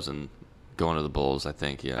DeRozan going to the Bulls. I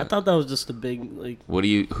think, yeah. I thought that was just a big like. Who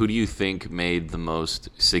do you think made the most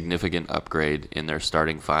significant upgrade in their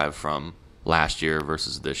starting 5 from last year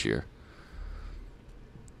versus this year?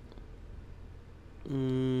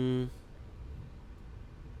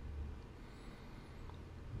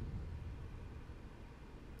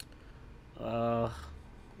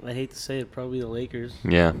 I hate to say it, probably the Lakers.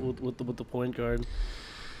 Yeah. With the point guard.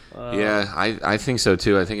 Yeah, I think so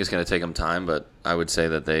too. I think it's going to take them time, but I would say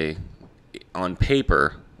that they, on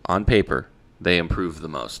paper, they improved the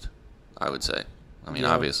most. I would say.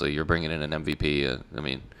 Obviously, you're bringing in an MVP.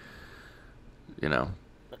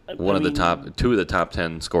 Two of the top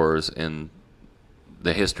 10 scorers in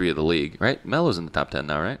the history of the league, right? Melo's in the top 10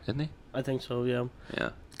 now, right? Isn't he? I think so. Yeah. Yeah.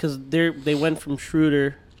 Because they went from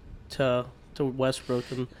Schroeder to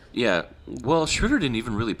Westbrook, and yeah. Well, Schroeder didn't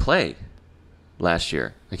even really play last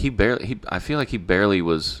year. Like, I feel like he barely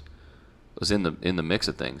was in the mix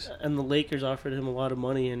of things. And the Lakers offered him a lot of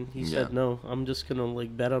money, and he said, "No, I'm just gonna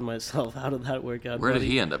like bet on myself." How did that work out? Where did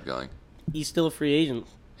he end up going? He's still a free agent.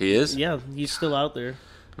 He is? Yeah, he's still out there.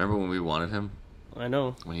 Remember when we wanted him? I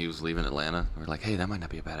know. When he was leaving Atlanta, we were like, "Hey, that might not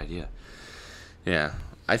be a bad idea." Yeah,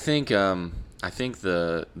 I think the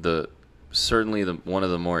certainly one of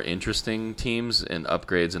the more interesting teams and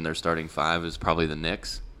upgrades in their starting 5 is probably the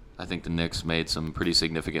Knicks. I think the Knicks made some pretty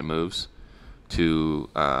significant moves to.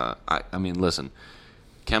 Listen,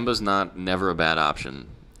 Kemba's never a bad option,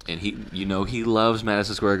 and he loves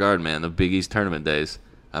Madison Square Garden, man. The Big East tournament days.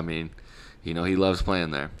 He loves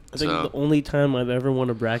playing there. I think the only time I've ever won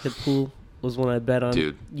a bracket pool was when I bet on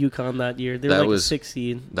UConn that year. They were like a 6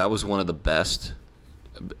 seed. That was one of the best.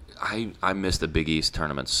 I miss the Big East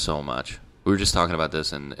tournaments so much. We were just talking about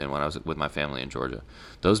this and when I was with my family in Georgia.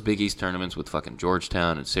 Those Big East tournaments with fucking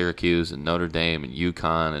Georgetown and Syracuse and Notre Dame and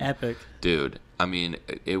UConn. And, epic. Dude,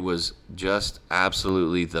 it was just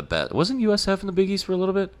absolutely the best. Wasn't USF in the Big East for a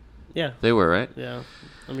little bit? Yeah. They were, right? Yeah.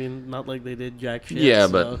 Not like they did jack shit. Yeah,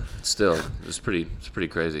 but still, it's pretty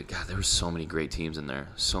crazy. God, there were so many great teams in there.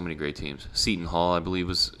 So many great teams. Seton Hall, I believe,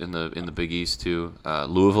 was in the Big East too.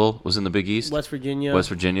 Louisville was in the Big East. West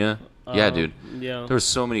Virginia. Yeah, dude. Yeah. There were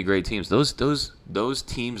so many great teams. Those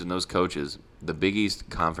teams and those coaches. The Big East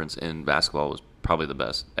Conference in basketball was probably the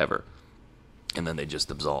best ever, and then they just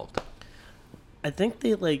absolved. I think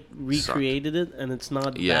they recreated it, and it's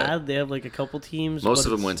not bad. They have a couple teams. Most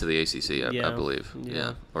of them went to the ACC, I believe.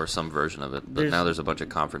 Yeah, or some version of it. But now there's a bunch of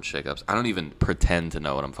conference shakeups. I don't even pretend to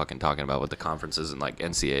know what I'm fucking talking about with the conferences and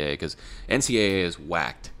NCAA, because NCAA is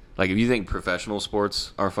whacked. Like, if you think professional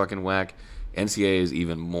sports are fucking whack, NCAA is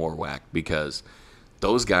even more whack, because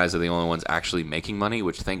those guys are the only ones actually making money,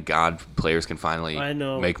 which thank God players can finally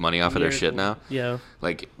make money off of their shit now. Yeah.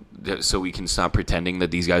 So we can stop pretending that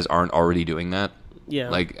these guys aren't already doing that. Yeah.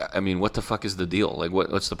 What the fuck is the deal?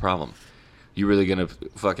 What's the problem? You really gonna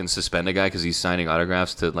fucking suspend a guy because he's signing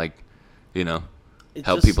autographs to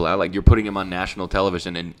help people out. Like, you're putting him on national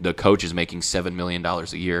television, and the coach is making $7 million a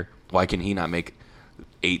year. Why can he not make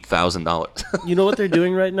 $8,000? You know what they're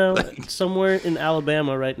doing right now? Somewhere in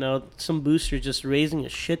Alabama right now, some booster just raising a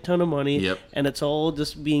shit ton of money, and it's all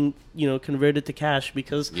just being, converted to cash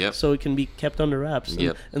because so it can be kept under wraps.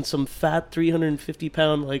 And some fat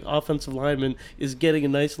 350-pound offensive lineman is getting a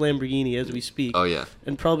nice Lamborghini as we speak. Oh yeah,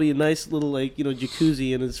 and probably a nice little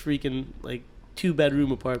jacuzzi in his freaking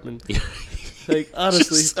 2-bedroom apartment.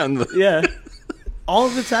 Honestly, yeah. All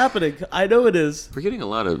of it's happening. I know it is. We're getting a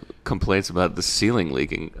lot of complaints about the ceiling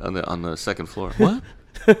leaking on the second floor. What?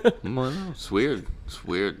 Well, no, it's weird. It's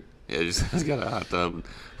weird. Yeah, it's got a hot tub,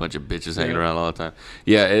 a bunch of bitches hanging around all the time.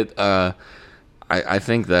 Yeah, I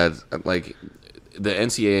think that the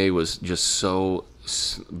NCAA was just so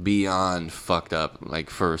beyond fucked up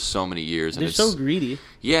for so many years, and they're so greedy.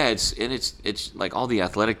 Yeah, it's like all the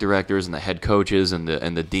athletic directors and the head coaches and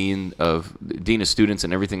the dean of students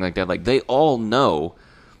and everything like that. They all know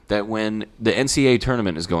that when the NCAA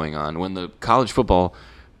tournament is going on, when the college football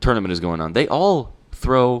tournament is going on, they all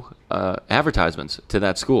throw advertisements to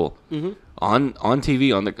that school on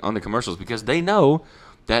TV on the commercials, because they know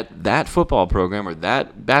that football program or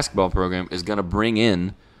that basketball program is going to bring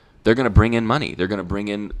in. They're going to bring in money. They're going to bring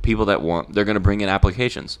in people that want. They're going to bring in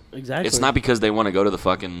applications. Exactly. It's not because they want to go to the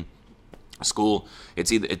fucking school.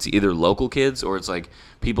 It's either local kids, or it's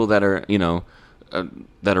people that are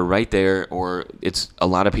that are right there, or it's a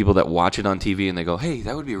lot of people that watch it on TV and they go, "Hey,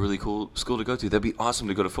 that would be a really cool school to go to. That'd be awesome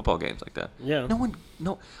to go to football games like that." Yeah.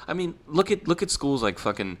 No. I mean, look at schools like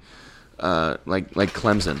fucking like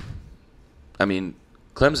Clemson. I mean,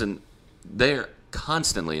 Clemson, they're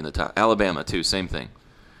constantly in the top. Alabama too, same thing.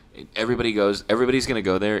 Everybody's going to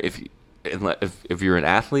go there if you're an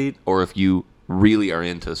athlete or if you really are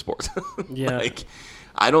into sports. Yeah.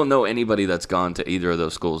 I don't know anybody that's gone to either of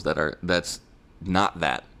those schools that's not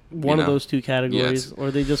that. One of those two categories,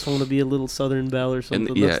 or they just want to be a little Southern Belle or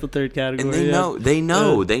something. That's the third category. And they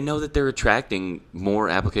know that they're attracting more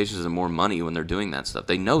applications and more money when they're doing that stuff.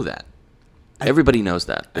 They know that. Everybody knows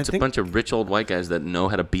that. It's a bunch of rich old white guys that know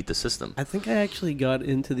how to beat the system. I think I actually got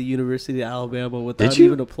into the University of Alabama without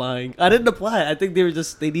even applying. I didn't apply. I think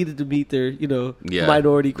they needed to meet their,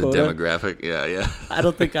 minority quota. The demographic. Yeah. I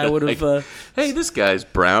don't think I would have. Hey, this guy's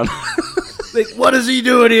brown. What is he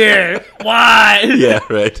doing here? Why? Yeah,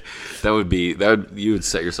 right. You would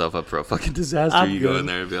set yourself up for a fucking disaster. Go in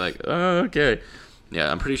there and be like, oh, okay.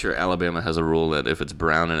 Yeah, I'm pretty sure Alabama has a rule that if it's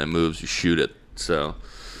brown and it moves, you shoot it. So.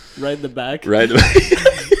 Right in the back. Right in the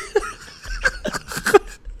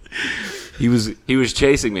back. He was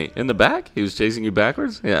chasing me in the back. He was chasing you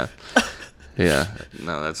backwards. Yeah.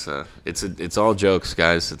 No, that's it's all jokes,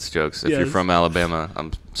 guys. It's jokes. If you're from Alabama,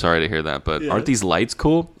 I'm sorry to hear that, but aren't these lights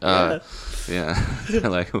cool? Yeah.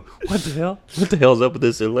 Like, what the hell? What the hell's up with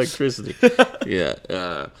this electricity?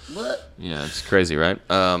 Yeah. What? Yeah, it's crazy, right?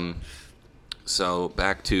 So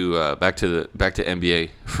back to NBA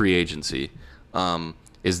free agency.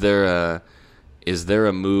 Is there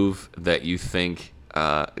a move that you think?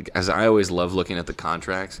 As I always love looking at the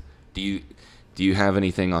contracts. Do you have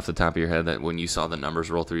anything off the top of your head that when you saw the numbers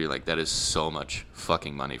roll through, you're like, that is so much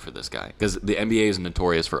fucking money for this guy? Because the NBA is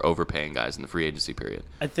notorious for overpaying guys in the free agency period.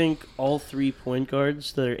 I think all 3 point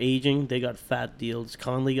guards that are aging, they got fat deals.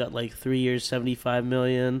 Conley got 3 years, $75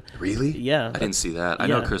 million. Really? Yeah. I didn't see that. I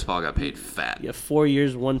know Chris Paul got paid fat. Yeah, 4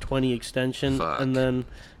 years, $120 extension. Fuck. And then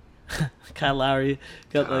Kyle Lowry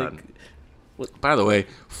got By the way,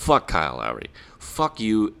 fuck Kyle Lowry. Fuck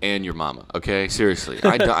you and your mama, okay? Seriously.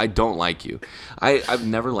 I don't like you. I've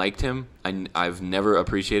never liked him. I've never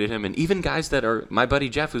appreciated him. And even guys that are... My buddy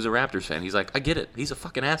Jeff, who's a Raptors fan, he's like, I get it. He's a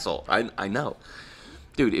fucking asshole. I know.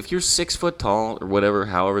 Dude, if you're 6 foot tall or whatever,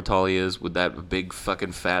 however tall he is, with that big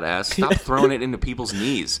fucking fat ass, stop throwing it into people's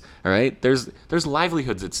knees, all right? There's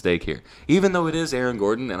livelihoods at stake here. Even though it is Aaron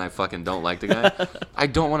Gordon and I fucking don't like the guy, I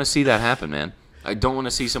don't want to see that happen, man. I don't want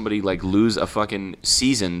to see somebody lose a fucking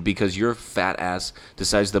season because your fat ass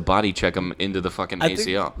decides to body check him into the fucking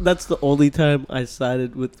ACL. Think that's the only time I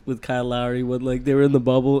sided with Kyle Lowry when they were in the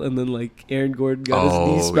bubble and then Aaron Gordon got his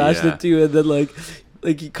knee smashed into, and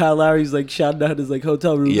then Kyle Lowry's shouting out his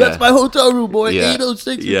hotel room. Yeah. That's my hotel room, boy.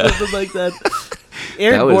 806 or something like that.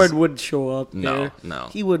 Aaron Gordon wouldn't show up there. No.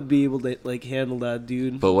 He wouldn't be able to handle that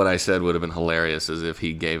dude. But what I said would have been hilarious is if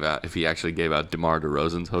he actually gave out DeMar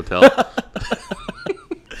DeRozan's hotel.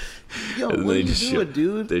 Yo, what are you doing,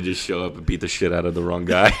 dude? They just show up and beat the shit out of the wrong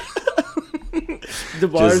guy.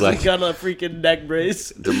 DeMar's got a freaking neck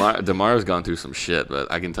brace. DeMar's gone through some shit,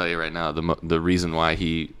 but I can tell you right now, the reason why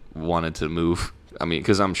he wanted to move, I mean,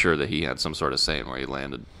 because I'm sure that he had some sort of say in where he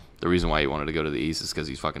landed. The reason why he wanted to go to the East is because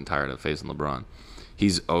he's fucking tired of facing LeBron.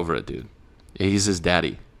 He's over it, dude. He's his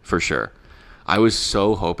daddy for sure. I was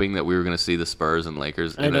so hoping that we were going to see the Spurs and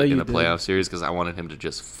Lakers in a playoff series because I wanted him to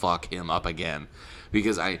just fuck him up again.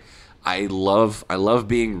 Because I love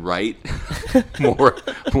being right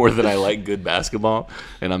more than I like good basketball,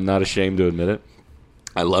 and I'm not ashamed to admit it.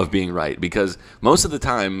 I love being right because most of the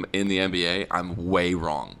time in the NBA I'm way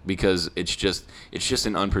wrong because it's just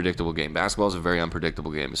an unpredictable game. Basketball is a very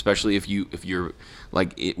unpredictable game, especially if you're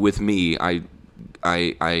like with me.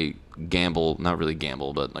 I gamble, not really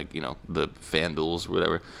gamble, but like, you know, the FanDuels or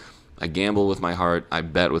whatever. I gamble with my heart, I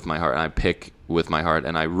bet with my heart, and I pick with my heart,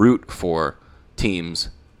 and I root for teams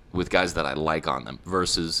with guys that I like on them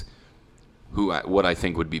versus what I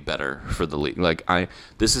think would be better for the league. Like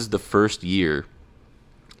this is the first year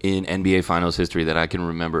in NBA Finals history that I can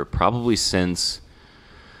remember, probably since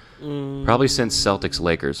Celtics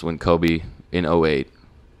Lakers when Kobe in 2008.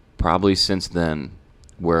 Probably since then,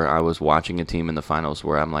 where I was watching a team in the finals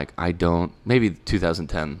where I'm like, maybe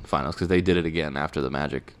 2010 finals, because they did it again after the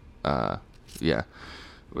Magic. Were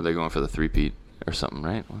they going for the three-peat or something,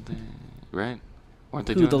 right? Weren't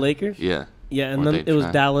they Who, the Lakers? Yeah. Yeah, and then it was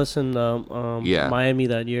Dallas and Miami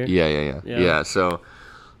that year. Yeah. So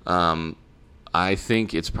I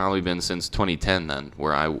think it's probably been since 2010 then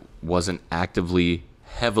where I wasn't actively,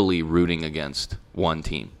 heavily rooting against one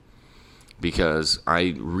team. Because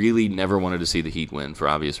I really never wanted to see the Heat win for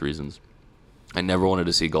obvious reasons. I never wanted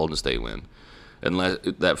to see Golden State win. Unless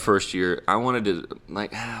that first year, I wanted to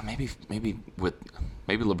maybe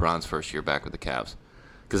LeBron's first year back with the Cavs,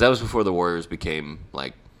 because that was before the Warriors became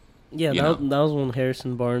like. Yeah, that was when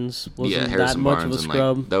Harrison Barnes wasn't that much of a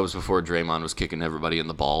scrub. Like, that was before Draymond was kicking everybody in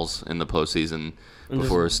the balls in the postseason.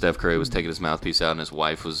 Before Steph Curry was taking his mouthpiece out and his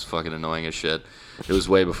wife was fucking annoying as shit. It was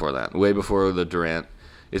way before that. Way before the Durant.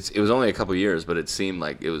 It was only a couple years, but it seemed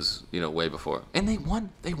like it was, way before. And they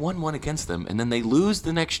won one against them, and then they lose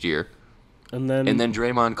the next year. And then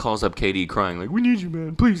Draymond calls up KD crying like, "We need you,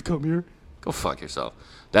 man. Please come here." Go fuck yourself.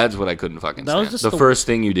 That's what I couldn't fucking stand. The first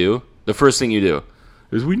thing you do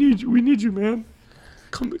is, "We need you, man.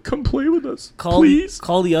 Come play with us. Please."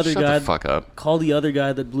 Call the other guy. Shut the fuck up. Call the other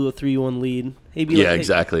guy that blew a 3-1 lead.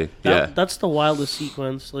 Exactly. That's the wildest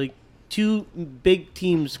sequence. Like, two big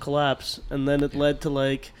teams collapse, and then it led to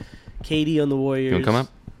like KD on the Warriors. You want to come up?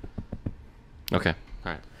 Okay,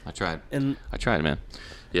 all right. I tried, man.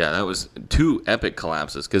 Yeah, that was two epic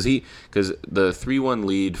collapses because the 3-1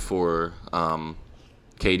 lead for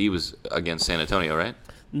KD was against San Antonio, right?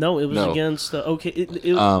 No, it was against the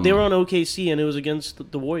they were on OKC, and it was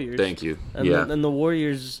against the Warriors. Thank you. And the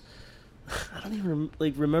Warriors. I don't even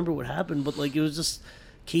remember what happened, but like it was just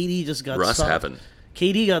KD just got Russ soft. happened.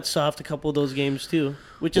 KD got soft a couple of those games too,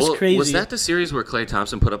 which is crazy. Was that the series where Klay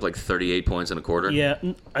Thompson put up like 38 points in a quarter? Yeah,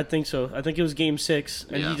 I think so. I think it was Game 6,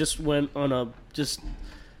 and he just went on a just.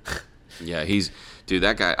 Yeah,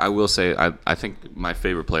 that guy. I will say, I think my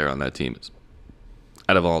favorite player on that team is,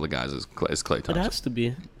 out of all the guys, is Klay Thompson. It has to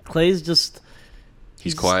be. Klay's just.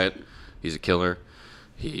 He's quiet. He's a killer.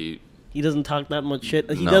 He doesn't talk that much shit.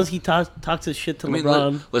 He does. He talks his shit to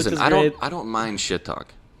LeBron. Listen, I don't mind shit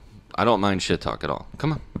talk. I don't mind shit talk at all.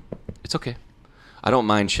 Come on. It's okay. I don't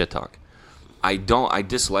mind shit talk. I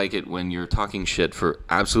dislike it when you're talking shit for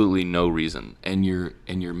absolutely no reason and you're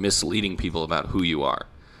misleading people about who you are.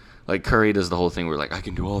 Like Curry does the whole thing where like, "I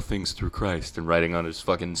can do all things through Christ," and writing on his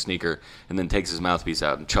fucking sneaker, and then takes his mouthpiece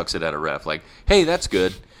out and chucks it at a ref. Like, hey, that's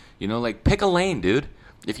good. Like, pick a lane, dude.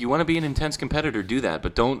 If you want to be an intense competitor, do that,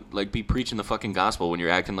 but don't like be preaching the fucking gospel when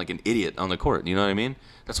you're acting like an idiot on the court. You know what I mean?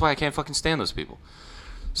 That's why I can't fucking stand those people.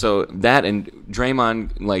 So that, and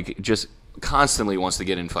Draymond like just constantly wants to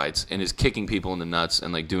get in fights and is kicking people in the nuts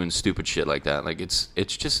and like doing stupid shit like that. Like it's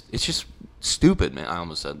just stupid, man. I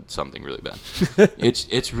almost said something really bad. it's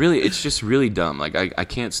just really dumb. Like I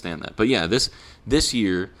can't stand that. But yeah, this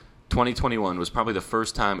year, 2021 was probably the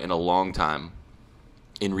first time in a long time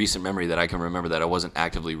in recent memory that I can remember that I wasn't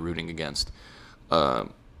actively rooting against a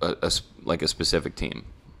specific team.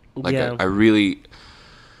 Like yeah. I really.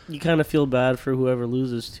 You kind of feel bad for whoever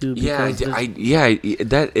loses too.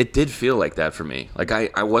 It did feel like that for me. Like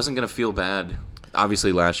I wasn't gonna feel bad.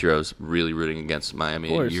 Obviously, last year I was really rooting against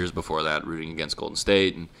Miami. And years before that, rooting against Golden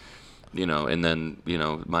State, and and then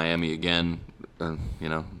Miami again.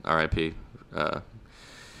 R.I.P.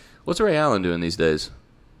 What's Ray Allen doing these days?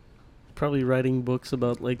 Probably writing books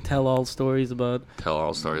about like tell-all stories about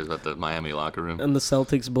the Miami locker room and the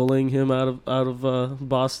Celtics bullying him out of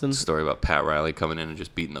Boston. Story about Pat Riley coming in and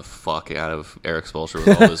just beating the fuck out of Eric Spoelstra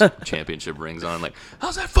with all his championship rings on. Like,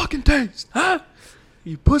 how's that fucking taste, huh?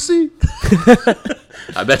 You pussy.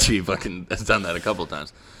 I bet you he fucking has done that a couple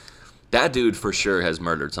times. That dude for sure has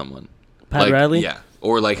murdered someone. Pat Riley? Yeah,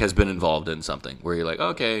 or like has been involved in something where you're like,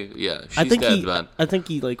 okay, yeah, she's dead, but I think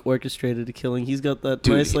he like orchestrated a killing. He's got that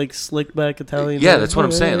nice like slick back Italian. Yeah, that's what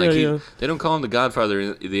I'm saying. Like they don't call him the Godfather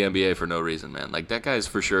in the NBA for no reason, man. Like that guy's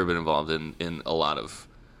for sure been involved in a lot of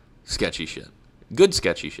sketchy shit, good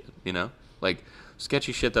sketchy shit. You know, like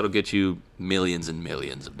sketchy shit that'll get you millions and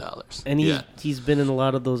millions of dollars. And he's been in a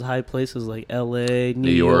lot of those high places like L.A.,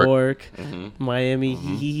 New York, Miami.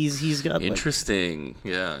 He's got interesting.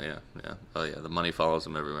 Yeah. Oh yeah, the money follows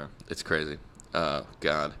him everywhere. It's crazy. Oh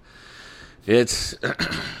God, it's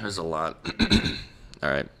there's a lot. All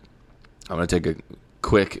right, we're gonna take a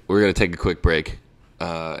quick break,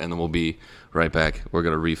 and then we'll be right back. We're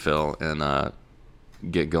gonna refill and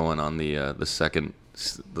get going on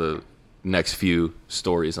the next few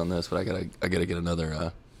stories on this, but I gotta get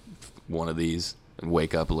another one of these and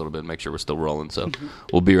wake up a little bit, make sure we're still rolling. So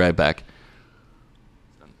we'll be right back.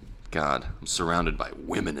 God, I'm surrounded by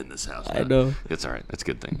women in this house. I know. It's all right. It's a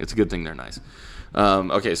good thing. It's a good thing they're nice.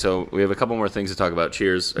 Okay, so we have a couple more things to talk about.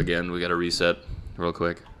 Cheers. Again, we got to reset real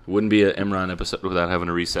quick. Wouldn't be an Imran episode without having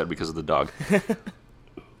a reset because of the dog.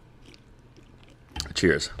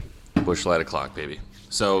 Cheers. Busch Light o'clock, baby.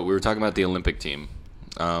 So we were talking about the Olympic team.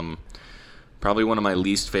 Probably one of my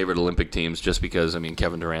least favorite Olympic teams just because, I mean,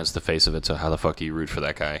 Kevin Durant's the face of it, so how the fuck do you root for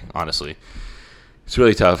that guy, honestly? It's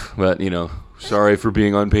really tough, but, you know, sorry for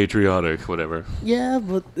being unpatriotic, whatever. Yeah,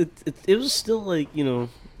 but it was still, like, you know,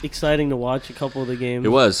 exciting to watch a couple of the games. It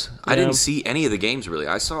was. Yeah. I didn't see any of the games, really.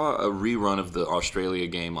 I saw a rerun of the Australia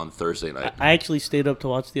game on Thursday night. I actually stayed up to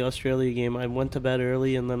watch the Australia game. I went to bed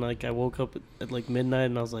early, and then, like, I woke up at like, midnight,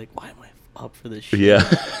 and I was like, why am I up for this shit? Yeah.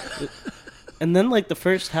 And then, like, the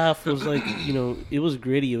first half was, like, you know, it was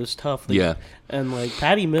gritty. It was tough. Like, yeah. And, like,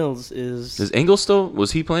 Patty Mills is... Is Ingles still...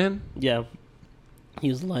 Was he playing? Yeah. He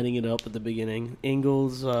was lining it up at the beginning.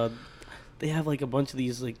 Ingles, they have, like, a bunch of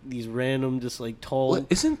these random, just, like, tall... What?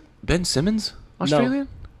 Isn't Ben Simmons Australian? No.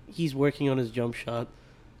 He's working on his jump shot.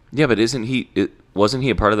 Yeah, but wasn't he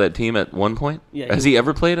a part of that team at one point? Yeah. Has he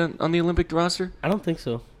ever played on the Olympic roster? I don't think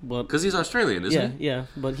so. Because he's Australian, isn't he? Yeah,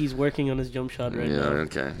 but he's working on his jump shot right now. Yeah,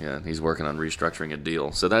 okay, yeah. He's working on restructuring a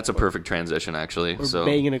deal. So that's a perfect transition, actually. Or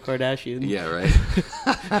banging a Kardashian. Yeah, right.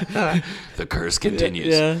 The curse continues.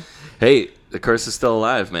 Yeah. Hey, the curse is still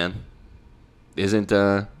alive, man. Isn't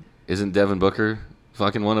Devin Booker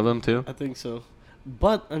fucking one of them, too? I think so.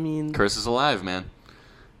 But, I mean... Curse is alive, man.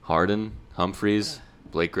 Harden, Humphries,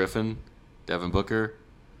 Blake Griffin, Devin Booker.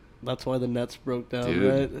 That's why the Nets broke down,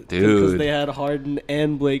 right? Dude. Because they had Harden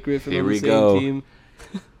and Blake Griffin on the same team.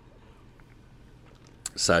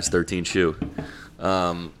 Size 13 shoe.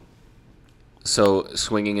 So,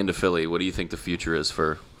 swinging into Philly, what do you think the future is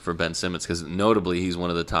for Ben Simmons? Because notably, he's one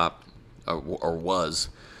of the top, or was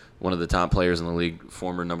one of the top players in the league,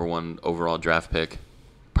 former number 1 overall draft pick.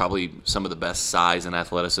 Probably some of the best size and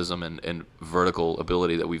athleticism and vertical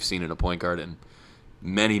ability that we've seen in a point guard in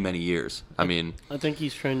many, many years. I mean, I think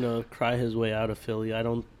he's trying to cry his way out of Philly. I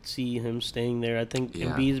don't see him staying there. I think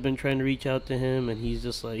Embiid's been trying to reach out to him, and he's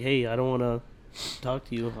just like, hey, I don't want to talk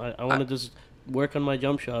to you. I want to just work on my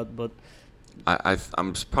jump shot. But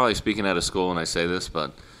I'm probably speaking out of school when I say this,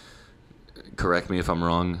 but correct me if I'm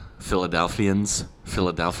wrong. Philadelphians?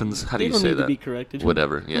 How do you say that? They don't need to be corrected.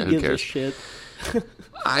 Whatever. Yeah, who cares? Shit.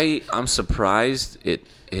 I'm surprised it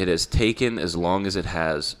has taken as long as it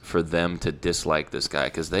has for them to dislike this guy,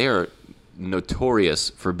 because they are notorious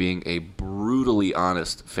for being a brutally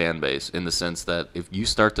honest fan base in the sense that if you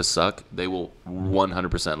start to suck, they will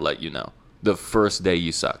 100% let you know. The first day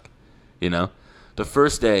you suck, you know? The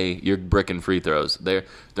first day you're bricking free throws, they're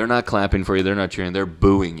not clapping for you, they're not cheering, they're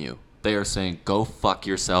booing you. They are saying, go fuck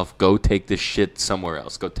yourself. Go take this shit somewhere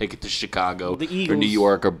else. Go take it to Chicago or New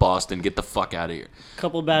York or Boston. Get the fuck out of here. A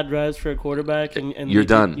couple bad drives for a quarterback, and you're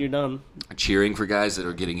done. You're done. Cheering for guys that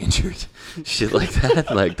are getting injured. Shit like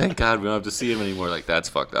that. Like, thank God we don't have to see him anymore. Like, that's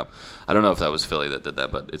fucked up. I don't know if that was Philly that did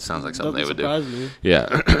that, but it sounds like something they would do. Me. Yeah.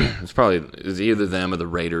 It's either them or the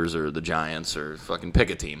Raiders or the Giants or fucking pick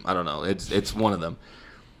a team. I don't know. It's one of them.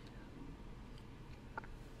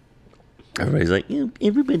 Everybody's like,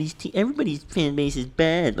 everybody's fan base is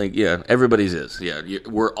bad. Like, yeah, everybody's is. Yeah,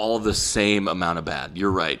 we're all the same amount of bad.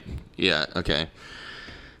 You're right. Yeah, okay.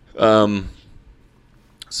 So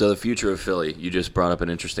the future of Philly, you just brought up an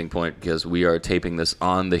interesting point because we are taping this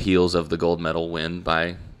on the heels of the gold medal win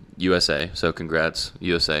by USA. So congrats,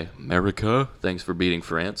 USA. America, thanks for beating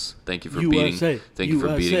France. Thank you for beating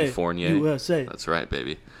Fournier. USA. That's right,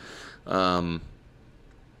 baby.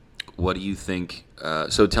 What do you think?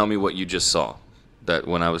 So tell me what you just saw that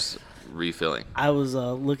when I was refilling. I was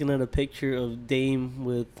looking at a picture of Dame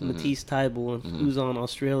with Matisse Thybulle, who's on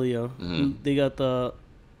Australia. They got the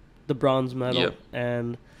the bronze medal. Yep.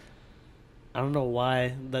 And I don't know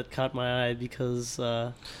why that caught my eye because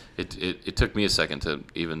it took me a second to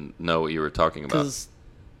even know what you were talking about. Because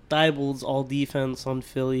Thibault's all defense on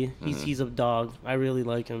Philly. Mm-hmm. He's a dog. I really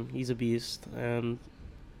like him. He's a beast. And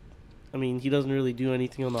I mean, he doesn't really do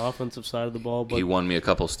anything on the offensive side of the ball. But he won me a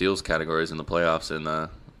couple steals categories in the playoffs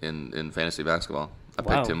in fantasy basketball. I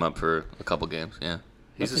picked him up for a couple games. Yeah,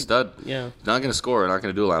 he's a stud. Yeah, he's not going to score, not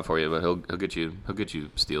going to do a lot for you, but he'll get you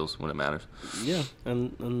steals when it matters. Yeah,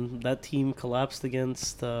 and that team collapsed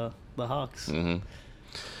against the Hawks. Mm-hmm.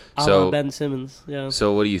 So Ben Simmons. Yeah.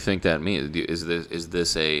 So what do you think that means? Is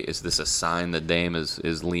this a sign that Dame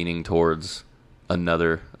is leaning towards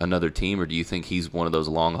another team, or do you think he's one of those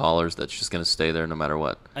long haulers that's just going to stay there no matter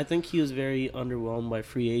what? I think he was very underwhelmed by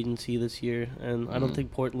free agency this year, and I don't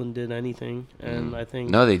think Portland did anything. And I think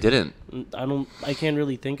no, they didn't. I can't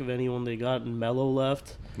really think of anyone they got. And Melo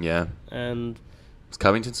left. Yeah. And is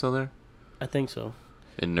Covington still there? I think so.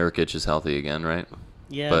 And Nurkic is healthy again, right?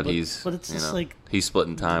 Yeah, but it's just like he's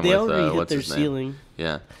splitting time they with already hit what's their his name? ceiling.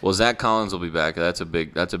 Yeah. Well, Zach Collins will be back. That's a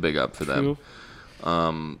big up for them.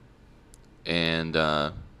 True. And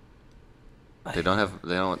they don't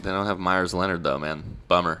have Myers Leonard though, man.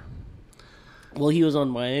 Bummer. Well, he was on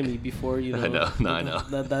Miami before, you know. I know. No, I know.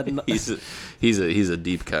 That he's a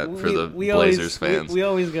deep cut for the Blazers fans. We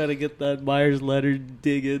always got to get that Myers Leonard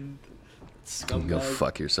dig in. Go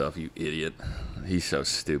fuck yourself, you idiot. He's so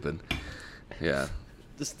stupid. Yeah.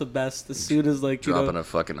 Just the best. As soon as dropping a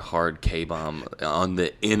fucking hard K-bomb on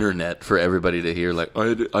the internet for everybody to hear, like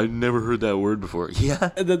I never heard that word before.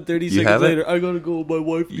 Yeah. And then 30 seconds later, I gotta go. My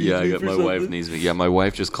wife needs me. Yeah, my wife needs me. Yeah, my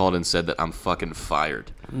wife just called and said that I'm fucking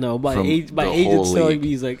fired. No, my agent's telling me,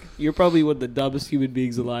 he's like, you're probably one of the dumbest human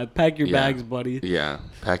beings alive. Pack your bags, buddy. Yeah,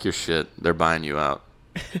 pack your shit. They're buying you out.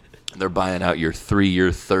 They're buying out your 3-year,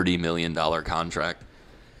 $30 million contract.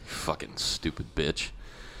 You fucking stupid bitch.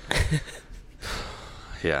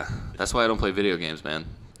 Yeah, that's why I don't play video games, man.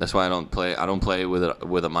 That's why I don't play with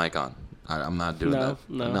a mic on. I'm not doing that.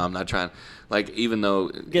 No, I'm not trying. Like, even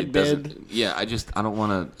though it doesn't. Yeah, I don't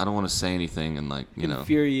want to say anything and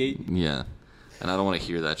infuriate. Yeah, and I don't want to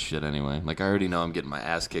hear that shit anyway. Like, I already know I'm getting my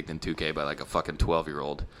ass kicked in 2K by like a fucking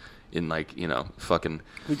 12-year-old in fucking.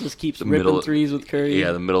 Who just keeps ripping threes with Curry.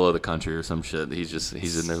 Yeah, the middle of the country or some shit.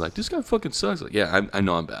 He's in there like, this guy fucking sucks. Like, yeah, I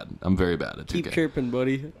know I'm bad. I'm very bad at 2K. Keep chirping,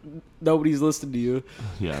 buddy. Nobody's listening to you.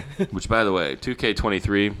 Yeah. Which, by the way,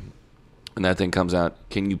 2K23, when that thing comes out,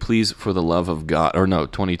 can you please, for the love of God, or no,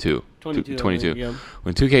 22. 22. Yeah.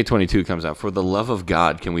 When 2K22 comes out, for the love of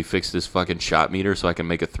God, can we fix this fucking shot meter so I can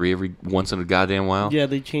make a 3 every once in a goddamn while? Yeah,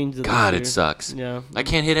 they changed it. God, it sucks. Yeah. I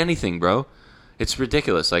can't hit anything, bro. It's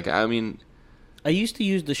ridiculous. Like, I mean, I used to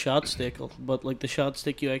use the shot stick, but like the shot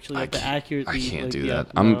stick, you actually have to accurately. I can't do yeah, that.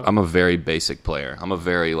 I'm a very basic player. I'm a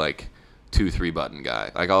very 2-3 button guy.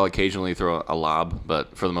 Like, I'll occasionally throw a lob,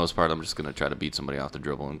 but for the most part, I'm just gonna try to beat somebody off the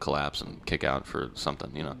dribble and collapse and kick out for something.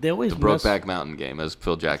 You know, they always the Brokeback Mountain game, as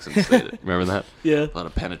Phil Jackson stated. Remember that? Yeah. A lot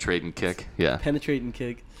of penetrate and kick. Yeah. Penetrate and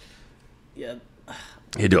kick. Yeah.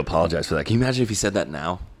 He had to apologize for that. Can you imagine if he said that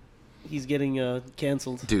now? He's getting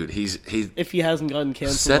canceled. Dude, he's if he hasn't gotten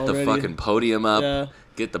canceled set already. the fucking podium up. Yeah.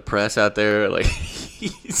 Get the press out there. Like,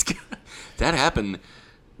 that happened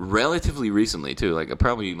relatively recently too. Like,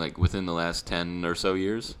 probably like within the last 10 or so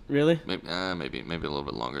years. Really? Maybe a little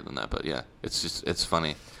bit longer than that. But yeah, it's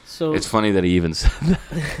funny. So it's funny that he even said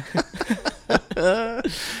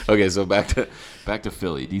that. Okay, so back to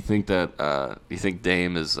Philly. Do you think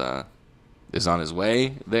Dame is on his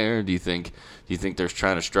way there? Do you think they're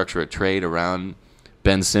trying to structure a trade around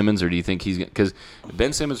Ben Simmons, or do you think because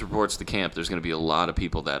Ben Simmons reports to camp, there's going to be a lot of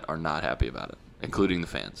people that are not happy about it, including the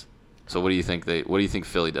fans. So what do you think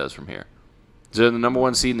Philly does from here? They're the number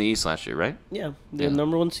 1 seed in the East last year, right? Yeah, they're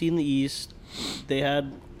number 1 seed in the East. They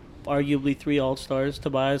had arguably 3 All-Stars.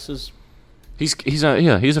 Tobias is. He's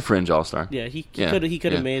a fringe All-Star. Yeah, he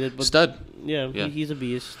could have made it, but stud. Yeah. He's a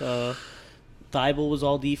beast. Thibault was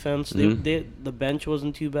all defense. The bench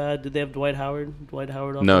wasn't too bad. Did they have Dwight Howard?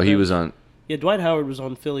 No, he was on. Yeah, Dwight Howard was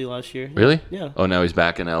on Philly last year. Really? Yeah. Oh, now he's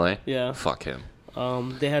back in LA? Yeah. Fuck him.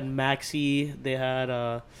 They had Maxey. They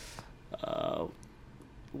had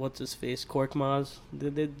what's his face? Korkmaz.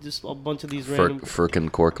 They just a bunch of these random Furkan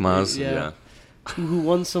Korkmaz. Yeah. Who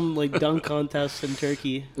won some dunk contests in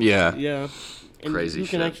Turkey. Yeah. Yeah. And crazy who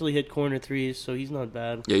shit. can actually hit corner threes, so he's not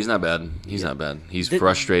bad. Yeah, he's not bad. Not bad. He's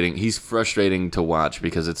frustrating. He's frustrating to watch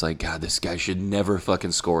because it's like, God, this guy should never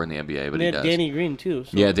fucking score in the NBA, but he does. Danny Green too.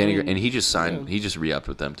 So Danny Green, and he just signed. Yeah. He just re-upped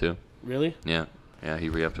with them too. Really? Yeah. Yeah, he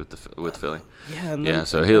re-upped with Philly. Yeah, and then,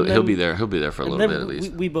 so he'll be there. He'll be there for a little bit at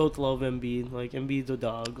least. We both love Embiid. Like Embiid's a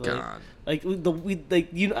dog. Like,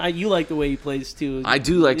 God. You like the way he plays too. I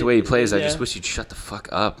do like the way he plays. I just wish he'd shut the fuck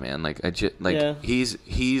up, man. Like he's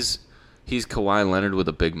Kawhi Leonard with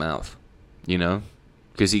a big mouth, you know,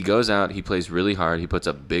 because he goes out, he plays really hard, he puts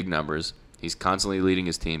up big numbers, he's constantly leading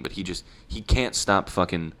his team, but he can't stop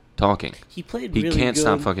fucking talking. He played really good. He can't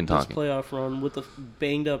stop fucking talking. This playoff run with a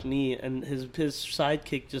banged up knee, and his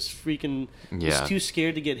sidekick just freaking was too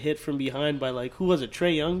scared to get hit from behind by who was it?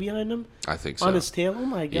 Trae Young behind him? I think so. On his tail. Oh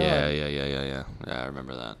my god. Yeah. Yeah, I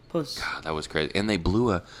remember that. God, that was crazy. And I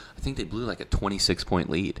think they blew like a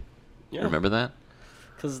 26-point lead. Yeah. Remember that?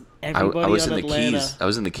 Because everybody I was on in Atlanta the Keys. I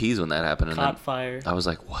was in the Keys when that happened. Caught fire. I was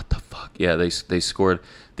like, what the fuck? Yeah, they scored.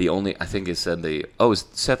 I think it said it was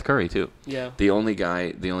Seth Curry too. Yeah. The only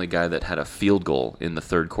guy that had a field goal in the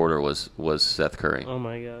third quarter was Seth Curry. Oh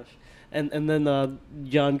my gosh. And then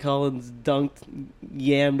John Collins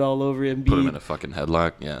yammed all over Embiid. Put him in a fucking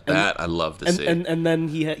headlock. Yeah, I love to see. And then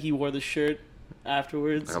he wore the shirt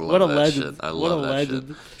afterwards. What a legend! I love that shit.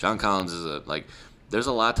 John Collins is there's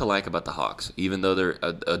a lot to like about the Hawks, even though they're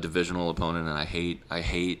a divisional opponent, and I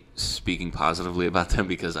hate speaking positively about them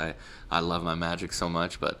because I love my Magic so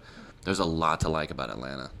much, but there's a lot to like about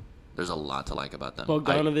Atlanta. There's a lot to like about them.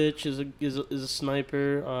 Bogdanovich is a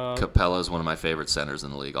sniper. Capella is one of my favorite centers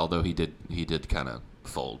in the league, although he did kind of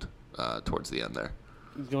fold towards the end there.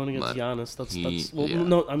 Going against Giannis,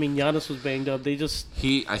 no, I mean Giannis was banged up.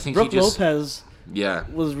 Brook Lopez. Yeah,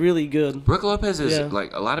 was really good. Brook Lopez is a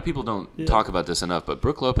lot of people don't talk about this enough, but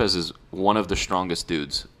Brook Lopez is one of the strongest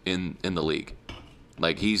dudes in the league.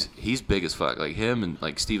 Like he's big as fuck. Like him and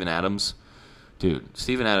like Steven Adams, dude.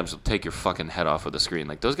 Steven Adams will take your fucking head off of the screen.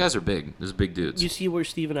 Like those guys are big. Those big dudes. You see where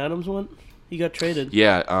Steven Adams went? He got traded.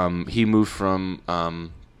 Yeah. He moved from.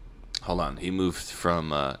 He moved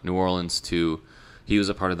from New Orleans to. He was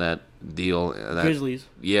a part of that deal. Grizzlies.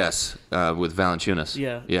 Yes, with Valanciunas.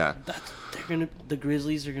 Yeah. Yeah. The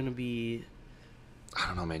Grizzlies are gonna be. I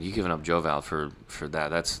don't know, man. You giving up Joval for that?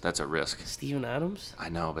 That's a risk. Steven Adams. I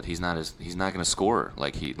know, but he's not gonna score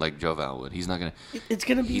like Joval would. He's not gonna. It's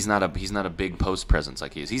gonna be. He's not a big post presence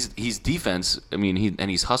like he is. He's defense. I mean,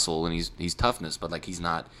 he's hustle and he's toughness, but like he's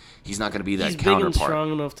not gonna be that he's counterpart. He's big and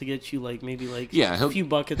strong enough to get you a few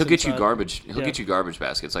buckets. He'll get you garbage. He'll get you garbage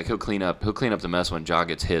baskets. Like he'll clean up the mess when Ja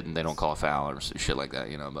gets hit and they don't call a foul or shit like that.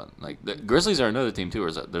 You know, but like the Grizzlies are another team too.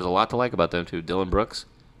 There's a lot to like about them too. Dylan Brooks,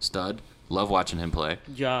 stud. Love watching him play.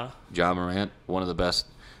 Ja Morant, one of the best.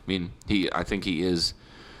 I mean, I think he is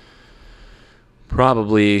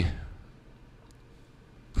probably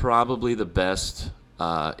the best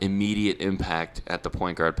immediate impact at the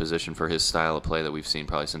point guard position for his style of play that we've seen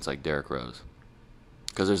probably since like Derrick Rose.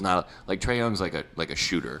 Because there's not Trae Young's like a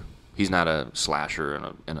shooter. He's not a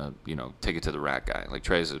slasher and a take it to the rack guy. Like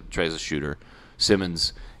Trae's a shooter.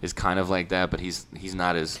 Simmons is kind of like that, but he's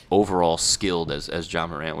not as overall skilled as Ja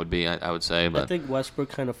Morant would be, I would say. But I think Westbrook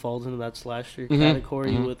kind of falls into that slasher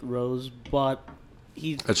category with Rose, but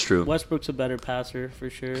that's true. Westbrook's a better passer for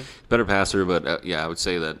sure. Better passer, but I would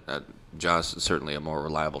say that Ja's certainly a more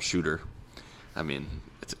reliable shooter. I mean,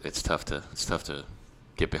 it's tough to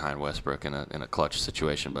get behind Westbrook in a clutch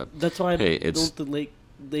situation, but that's why the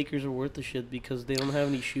Lakers are worth the shit because they don't have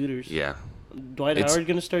any shooters. Yeah. Dwight Howard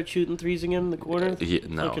gonna start shooting threes again in the corner?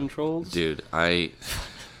 No. Fucking trolls. Dude,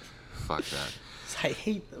 fuck that. I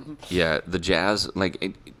hate them. Yeah, the Jazz,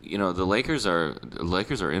 the Lakers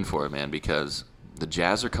are in for it, man, because the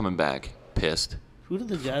Jazz are coming back pissed. Who did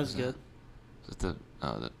the Jazz get? The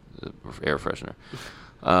air freshener.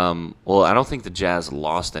 Well, I don't think the Jazz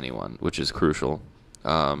lost anyone, which is crucial.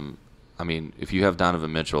 I mean, if you have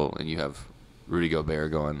Donovan Mitchell and you have Rudy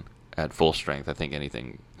Gobert going at full strength, I think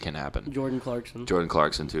anything can happen. Jordan Clarkson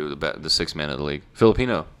too, the sixth man of the league.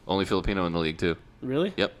 Only Filipino in the league too.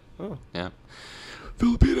 Really? Yep. Oh. Yeah.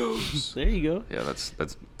 Filipinos. There you go. Yeah, that's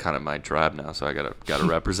kind of my tribe now, so I gotta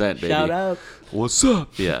represent, baby. Shout out. What's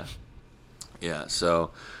up? Yeah. Yeah. So,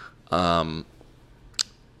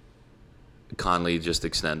 Conley just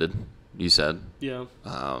extended. You said. Yeah.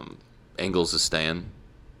 Engels is staying.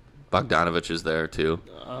 Bogdanovich is there too.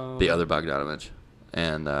 The other Bogdanovich.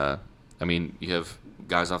 And I mean, you have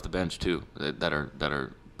guys off the bench too that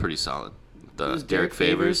are pretty solid. Derek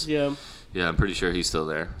Favors, yeah, I'm pretty sure he's still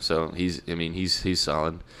there. So he's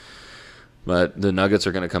solid. But the Nuggets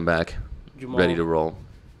are going to come back, ready to roll.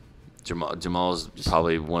 Jamal is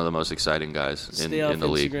probably one of the most exciting guys in the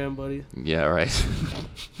league. Instagram, buddy. Yeah, right.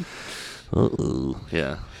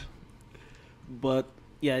 Yeah. But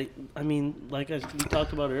yeah, I mean, like we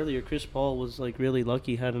talked about earlier, Chris Paul was like really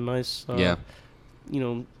lucky. Had a nice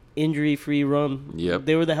injury-free run. Yep.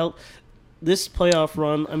 They were the help. This playoff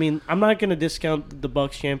run, I mean, I'm not going to discount the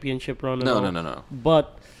Bucks championship run at all. No.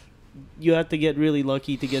 But you have to get really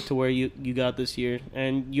lucky to get to where you got this year.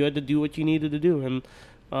 And you had to do what you needed to do. And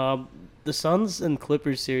the Suns and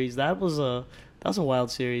Clippers series, that was a wild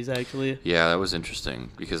series, actually. Yeah, that was interesting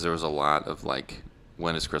because there was a lot of, like,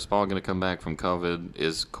 when is Chris Paul going to come back from COVID?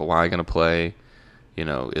 Is Kawhi going to play? You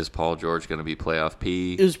know, is Paul George going to be playoff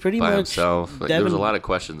P? It was pretty by much himself? Like, there was a lot of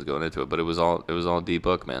questions going into it, but it was all D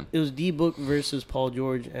Book, man. It was D Book versus Paul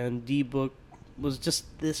George, and D Book was just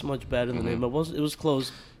this much better than him. It was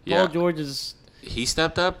close. Yeah. Paul George is. He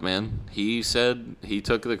stepped up, man. He said he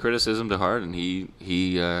took the criticism to heart, and he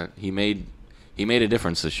made a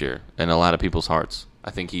difference this year in a lot of people's hearts.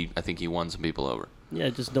 I think he won some people over. Yeah,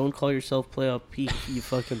 just don't call yourself playoff P, you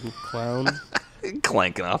fucking clown.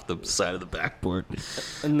 Clanking off the side of the backboard.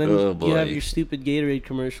 And then you have your stupid Gatorade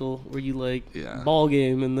commercial where you ball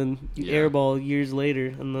game, and then you airball years later,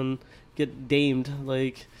 and then get damed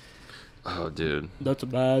like. Oh, dude. That's a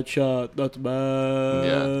bad shot. That's a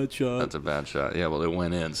bad shot. That's a bad shot. Yeah, well, it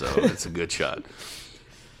went in, so it's a good shot.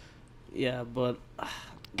 Yeah, but.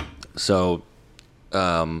 So,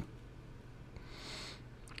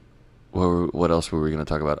 what else were we going to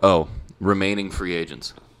talk about? Oh, remaining free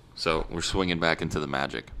agents. So we're swinging back into the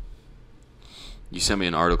Magic. You sent me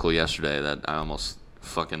an article yesterday that I almost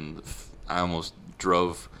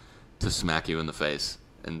drove to smack you in the face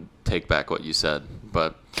and take back what you said.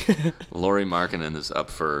 But Lauri Markkanen is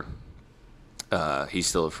up for. He's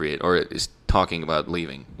still a free agent, or is talking about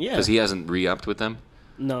leaving. Yeah, because he hasn't re-upped with them.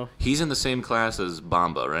 No, he's in the same class as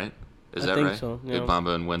Bamba, right? Is that right? I think so. Yeah.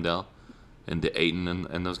 Bamba and Wendell, and Ayton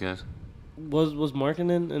and those guys. Was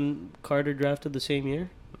Markkanen and Carter drafted the same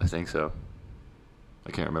year? I think so. I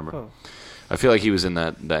can't remember. Huh. I feel like he was in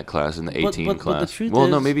that class, in the 18 class. But the truth is,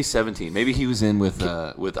 no, maybe 17. Maybe he was in with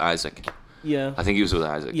Isaac. Yeah. I think he was with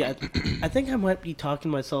Isaac. Yeah, I think I might be talking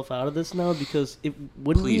myself out of this now because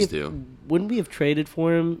wouldn't we have traded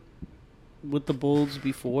for him with the Bulls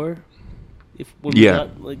before? So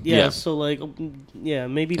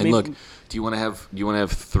maybe. And look, do you want to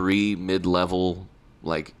have 3 mid-level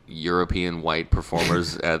like European white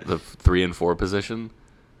performers at the 3 and 4 position?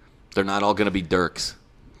 They're not all going to be Dirks,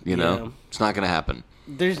 you know? It's not going to happen.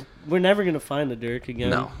 We're never going to find a Dirk again.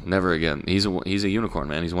 No, never again. He's a unicorn,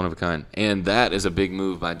 man. He's one of a kind. And that is a big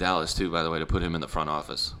move by Dallas too, by the way, to put him in the front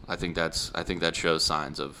office. I think that shows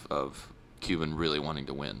signs of Cuban really wanting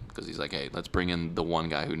to win, because he's like, hey, let's bring in the one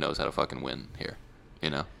guy who knows how to fucking win here, you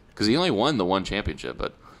know? Because he only won the one championship,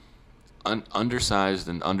 but undersized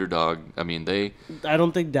and underdog. I mean, I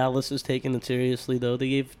don't think Dallas is taking it seriously, though. They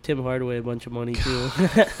gave Tim Hardaway a bunch of money too.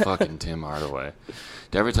 Fucking Tim Hardaway.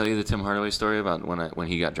 Did I ever tell you the Tim Hardaway story about when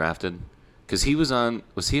he got drafted? Because he was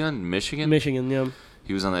he on Michigan? Michigan, yeah.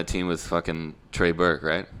 He was on that team with fucking Trey Burke,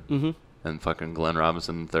 right? Mm-hmm. And fucking Glenn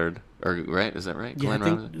Robinson III, right? Is that right? Yeah, Glenn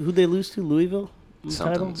Robinson. Who'd they lose to? Louisville.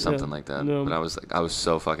 Something like that. No. But I was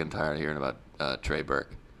so fucking tired of hearing about Trey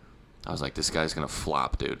Burke. I was like, this guy's gonna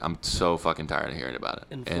flop, dude. I'm so fucking tired of hearing about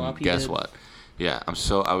it. And guess what? Yeah, I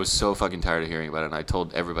was so fucking tired of hearing about it. And I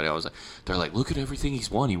told everybody, they're like, look at everything he's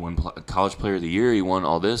won. He won College Player of the Year. He won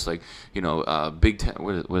all this, like, you know, Big Ten.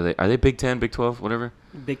 What are they? Are they Big 10, Big 12, whatever?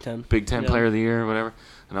 Big 10. Big 10 Player of the Year, whatever.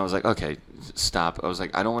 And I was like, okay, stop. I was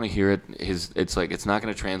like, I don't want to hear it. It's like, it's not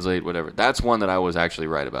going to translate, whatever. That's one that I was actually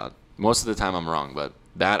right about. Most of the time I'm wrong, but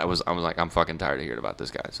that I was like, I'm fucking tired of hearing about this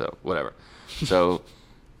guy. So whatever. So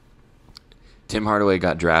Tim Hardaway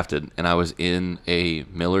got drafted, and I was in a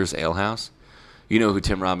Miller's Ale House. You know who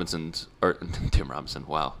Tim Robinson?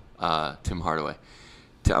 Wow, Tim Hardaway.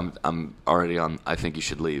 I'm already on. I Think You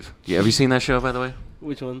Should Leave. Yeah, have you seen that show, by the way?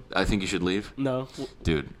 Which one? I Think You Should Leave. No.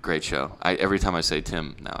 Dude, great show. Every time I say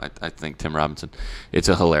Tim now, I think Tim Robinson. It's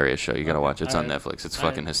a hilarious show. You gotta watch it. It's on Netflix. It's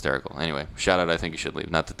fucking hysterical. Anyway, shout out I Think You Should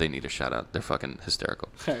Leave. Not that they need a shout out. They're fucking hysterical.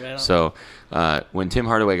 Right on. So when Tim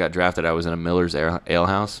Hardaway got drafted, I was in a Miller's Ale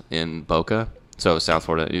House in Boca. So South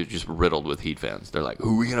Florida, it was just riddled with Heat fans. They're like,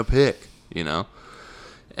 who are we going to pick? You know?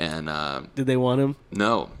 And did they want him?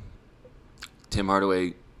 No. Tim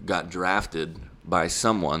Hardaway got drafted by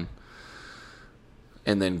someone.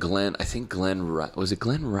 And then is it Glenn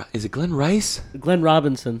Rice? Glenn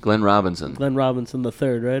Robinson. Glenn Robinson. Glenn Robinson the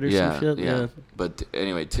third, right? Or some shit? Yeah. But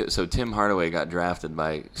anyway, so Tim Hardaway got drafted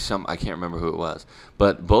by I can't remember who it was.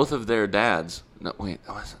 But both of their dads, not Glenn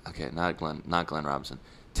Robinson.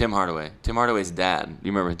 Tim Hardaway. Tim Hardaway's dad.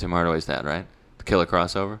 You remember Tim Hardaway's dad, right? The Killer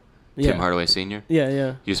Crossover? Yeah. Tim Hardaway Sr.?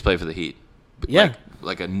 Yeah. He used to play for the Heat. Yeah.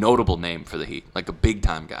 Like a notable name for the Heat. Like a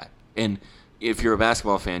big-time guy. And if you're a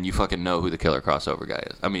basketball fan, you fucking know who the Killer Crossover guy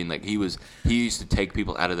is. I mean, like, he used to take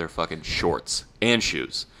people out of their fucking shorts and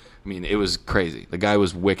shoes I mean, it was crazy. The guy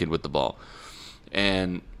was wicked with the ball.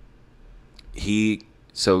 And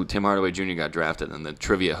so Tim Hardaway Jr. got drafted, and the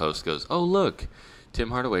trivia host goes, "Oh, look,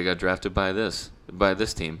 Tim Hardaway got drafted by this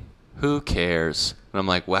team. Who cares?" And I'm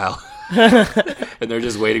like, wow. And they're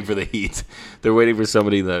just waiting for the Heat. They're waiting for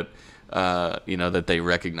somebody that, that they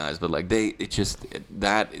recognize. But like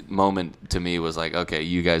that moment to me was like, okay,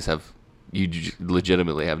 you guys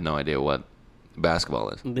legitimately have no idea what basketball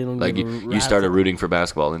is. They don't like you started rooting for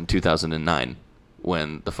basketball in 2009.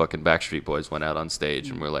 When the fucking Backstreet Boys went out on stage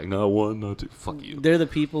and we're like, no, one, no, two, fuck you. They're the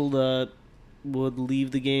people that would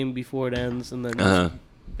leave the game before it ends and then just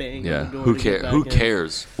bang on the door. Who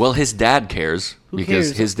cares? Well, his dad cares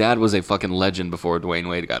because his dad was a fucking legend before Dwayne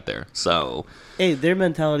Wade got there. So, hey, their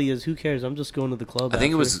mentality is, who cares? I'm just going to the club. I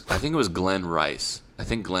think it was Glenn Rice. I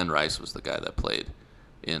think Glenn Rice was the guy that played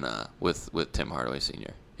in with Tim Hardaway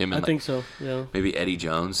Sr. I think so. Yeah. Maybe Eddie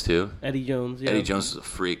Jones too. Eddie Jones. Yeah. Eddie Jones was a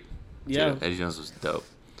freak. Yeah, Eddie Jones was dope.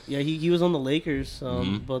 Yeah, he was on the Lakers,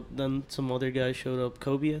 but then some other guy showed up.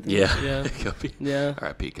 Kobe, I think. Yeah. Kobe. Yeah.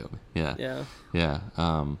 R.I.P. Kobe. Yeah. Yeah.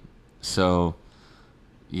 Yeah. So,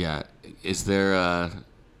 yeah, is there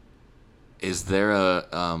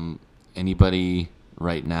anybody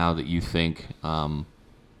right now that you think are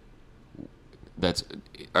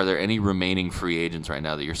there any remaining free agents right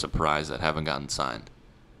now that you're surprised that haven't gotten signed?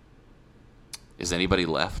 Is anybody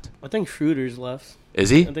left? I think Schroeder's left. Is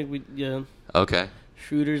he? I think Okay.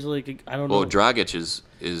 Schroeder's like, I don't know. Well, Dragic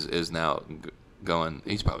is now going.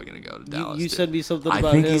 He's probably going to go to Dallas. You said me something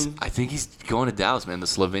about him. I think he's going to Dallas, man. The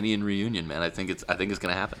Slovenian reunion, man. I think it's going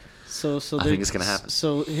to happen. So I think it's going to happen.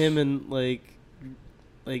 So him and like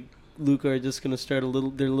Luka are just going to start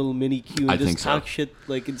their little mini queue and just talk shit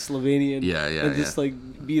like in Slovenian. Yeah. And just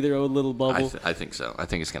like be their own little bubble. I think so. I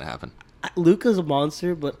think it's going to happen. Luka's a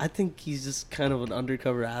monster, but I think he's just kind of an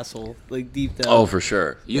undercover asshole, like deep down. Oh, for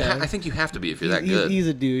sure. I think you have to be if you're that good. He's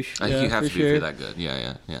a douche. I think you have to be if you're that good.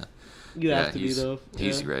 Yeah. You have to be though.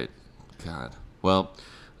 He's great. God. Well,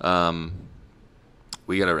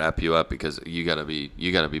 we got to wrap you up because you got to be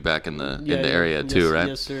back in the area too, right?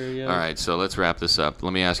 Yes, sir. Yeah. All right. So let's wrap this up.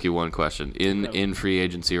 Let me ask you one question. In free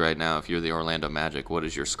agency right now, if you're the Orlando Magic, what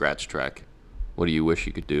is your scratch track? What do you wish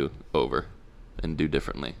you could do over? And do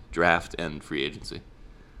differently, draft and free agency.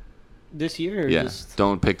 This year,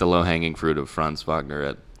 Don't pick the low-hanging fruit of Franz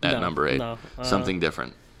Wagner at number 8. No. Something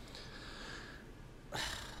different.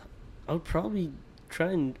 I would probably try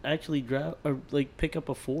and actually draft or like pick up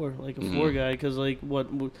a 4 guy, because like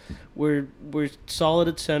we're solid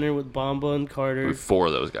at center with Bamba and Carter. We're 4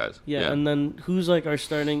 of those guys. Yeah, and then who's like our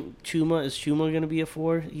starting Chuma? Is Chuma going to be a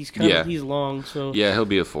 4? He's he's long, so yeah, he'll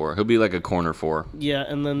be a 4. He'll be like a corner 4. Yeah,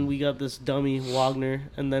 and then we got this dummy Wagner,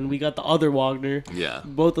 and then we got the other Wagner. Yeah,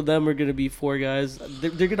 both of them are going to be 4 guys.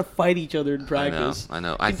 They're going to fight each other in practice. I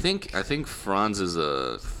know. I think Franz is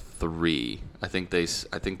a 3. I think they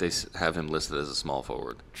have him listed as a small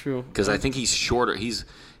forward. True. Because I think he's shorter. He's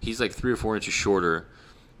like 3 or 4 inches shorter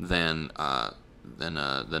than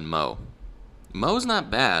Mo. Mo's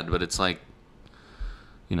not bad, but it's like,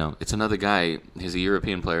 it's another guy. He's a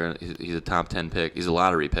European player. He's a top 10 pick. He's a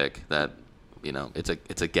lottery pick. That,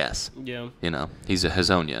 it's a guess. Yeah. He's a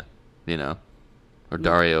Hazonia, or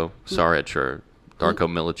Dario Saric or Darko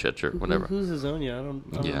Milicic or whatever. Who's Hazonia? I don't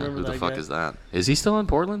remember who the that fuck guy. is that? Is he still in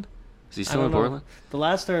Portland? Is he still in Portland? The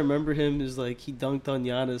last I remember him is like he dunked on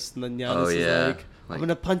Giannis, and then Giannis is like, I'm going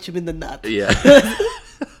to punch him in the nut. Yeah.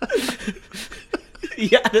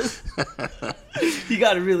 Giannis. He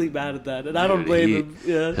got really mad at that, and I don't blame him.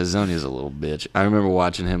 Yeah. Hazonia's a little bitch. I remember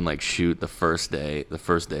watching him like shoot the first day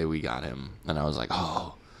we got him, and I was like,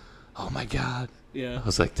 oh my God. Yeah. I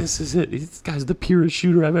was like, this is it. This guy's the purest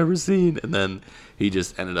shooter I've ever seen. And then he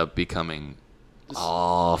just ended up becoming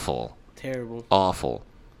awful. Terrible. Awful.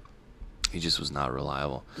 He just was not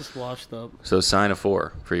reliable. Just washed up. So sign a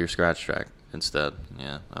 4 for your scratch track instead.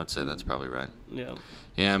 Yeah, I would say that's probably right. Yeah.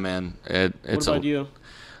 Yeah, man. What about you?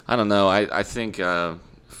 I don't know. I think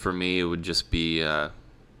for me it would just be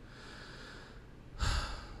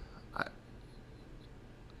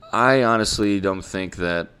I honestly don't think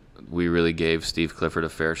that we really gave Steve Clifford a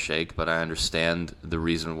fair shake, but I understand the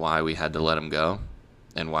reason why we had to let him go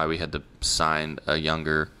and why we had to sign a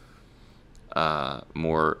younger,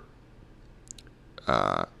 more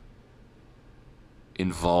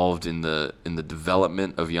involved in the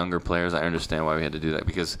development of younger players. I understand why we had to do that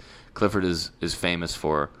because Clifford is famous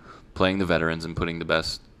for playing the veterans and putting the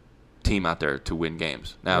best team out there to win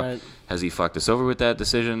games. Now, Has he fucked us over with that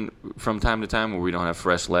decision from time to time where we don't have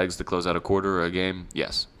fresh legs to close out a quarter or a game?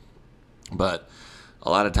 Yes. But a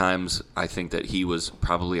lot of times I think that he was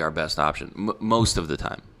probably our best option. Most of the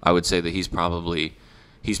time. I would say that he's probably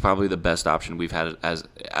he's probably the best option we've had at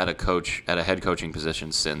a head coaching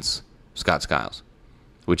position since Scott Skiles,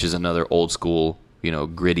 which is another old school,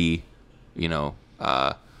 gritty, an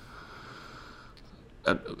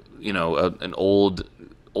old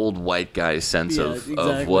white guy sense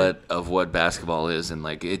of what basketball is, and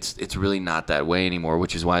like it's really not that way anymore,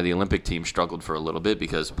 which is why the Olympic team struggled for a little bit,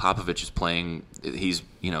 because Popovich is playing.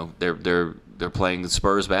 They're playing the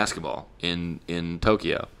Spurs basketball in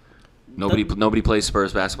Tokyo. Nobody plays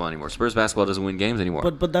Spurs basketball anymore. Spurs basketball doesn't win games anymore.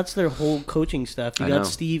 But that's their whole coaching staff. You got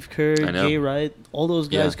Steve Kerr, Jay Wright, all those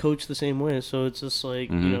guys coach the same way. So it's just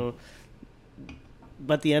like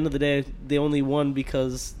But at the end of the day, they only won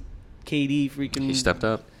because KD he stepped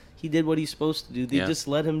up. He did what he's supposed to do. They just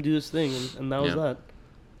let him do his thing, and that was that.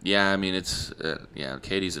 Yeah, I mean it's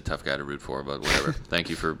KD's a tough guy to root for, but whatever. Thank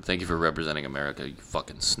you for representing America, you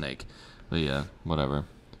fucking snake. But yeah, whatever.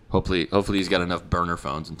 Hopefully he's got enough burner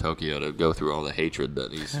phones in Tokyo to go through all the hatred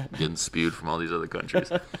that he's getting spewed from all these other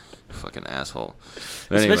countries. Fucking asshole.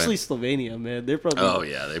 But especially Slovenia, man. They're probably. Oh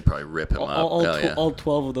yeah, they probably rip him up. All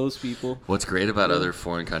 12 of those people. What's great about other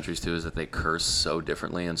foreign countries too is that they curse so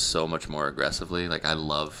differently and so much more aggressively. Like I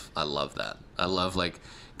love that. I love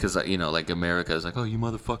because like America is like, oh, you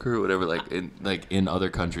motherfucker or whatever. Like in other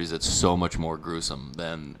countries, it's so much more gruesome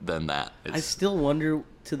than that. I still wonder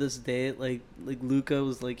to this day, like Luka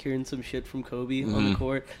was like hearing some shit from Kobe on the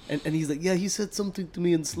court, and he's like, yeah, he said something to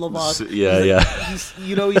me in Slovak.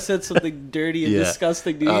 He said something dirty and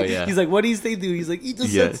disgusting to me. Oh, yeah. He's like, what do you say to? He's like, he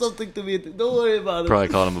just said something to me. Don't worry about it. Probably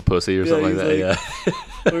called him a pussy or something like that.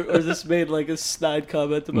 Or just made like a snide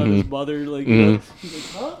comment about his mother. Like, he's like,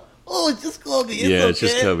 huh? Oh, it's just Kobe. It's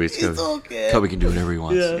just Kobe. It's okay. Kobe can do whatever he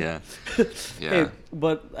wants. Yeah. Hey,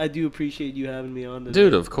 but I do appreciate you having me on today.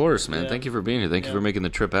 Dude, of course, man. Yeah. Thank you for being here. Thank you for making the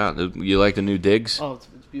trip out. You like the new digs? Oh, it's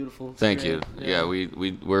beautiful. It's Thank you. Yeah,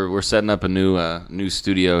 we're setting up a new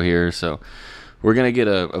studio here, so we're gonna get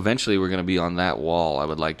eventually we're gonna be on that wall. I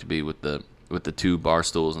would like to be with the two bar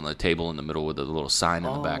stools and the table in the middle with a little sign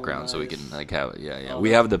in the background, so we can like have it. Yeah.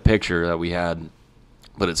 We have the picture that we had,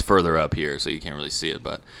 but it's further up here, so you can't really see it,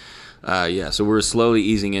 but. So we're slowly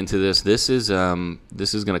easing into this. This is going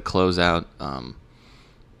to close out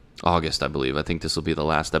August, I believe. I think this will be the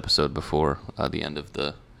last episode before the end of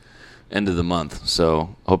the month.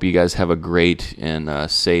 So hope you guys have a great and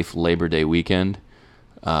safe Labor Day weekend.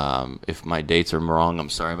 If my dates are wrong, I'm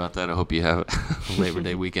sorry about that. I hope you have a Labor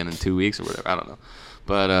Day weekend in 2 weeks or whatever. I don't know.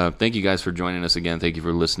 But thank you guys for joining us again. Thank you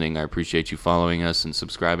for listening. I appreciate you following us and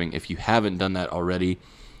subscribing. If you haven't done that already,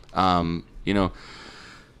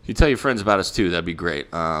 you tell your friends about us too. That'd be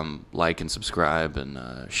great. Like and subscribe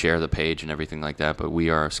and share the page and everything like that. But we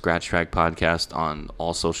are Scratch Track Podcast on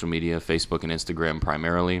all social media, Facebook and Instagram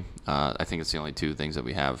primarily. I think it's the only two things that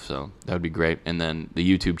we have, so that would be great. And then the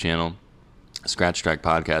YouTube channel, Scratch Track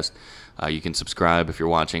Podcast. You can subscribe if you're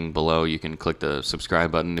watching below. You can click the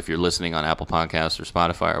subscribe button. If you're listening on Apple Podcasts or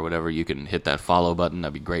Spotify or whatever, you can hit that follow button.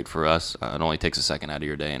 That'd be great for us. It only takes a second out of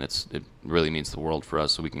your day, and it really means the world for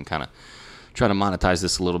us, so we can kind of try to monetize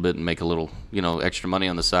this a little bit and make a little, extra money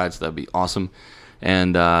on the side, so that'd be awesome.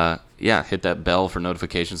 And, hit that bell for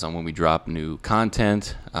notifications on when we drop new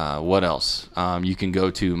content. What else? You can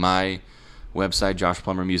go to my website,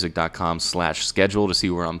 joshplummermusic.com/schedule to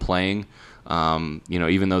see where I'm playing.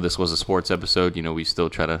 Even though this was a sports episode, we still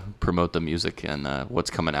try to promote the music and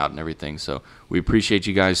what's coming out and everything. So we appreciate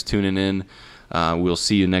you guys tuning in. We'll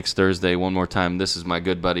see you next Thursday. One more time, this is my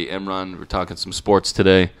good buddy Imran. We're talking some sports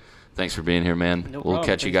today. Thanks for being here, man. We'll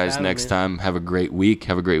catch you guys next time. Have a great week.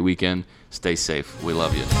 Have a great weekend. Stay safe. We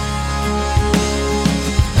love you.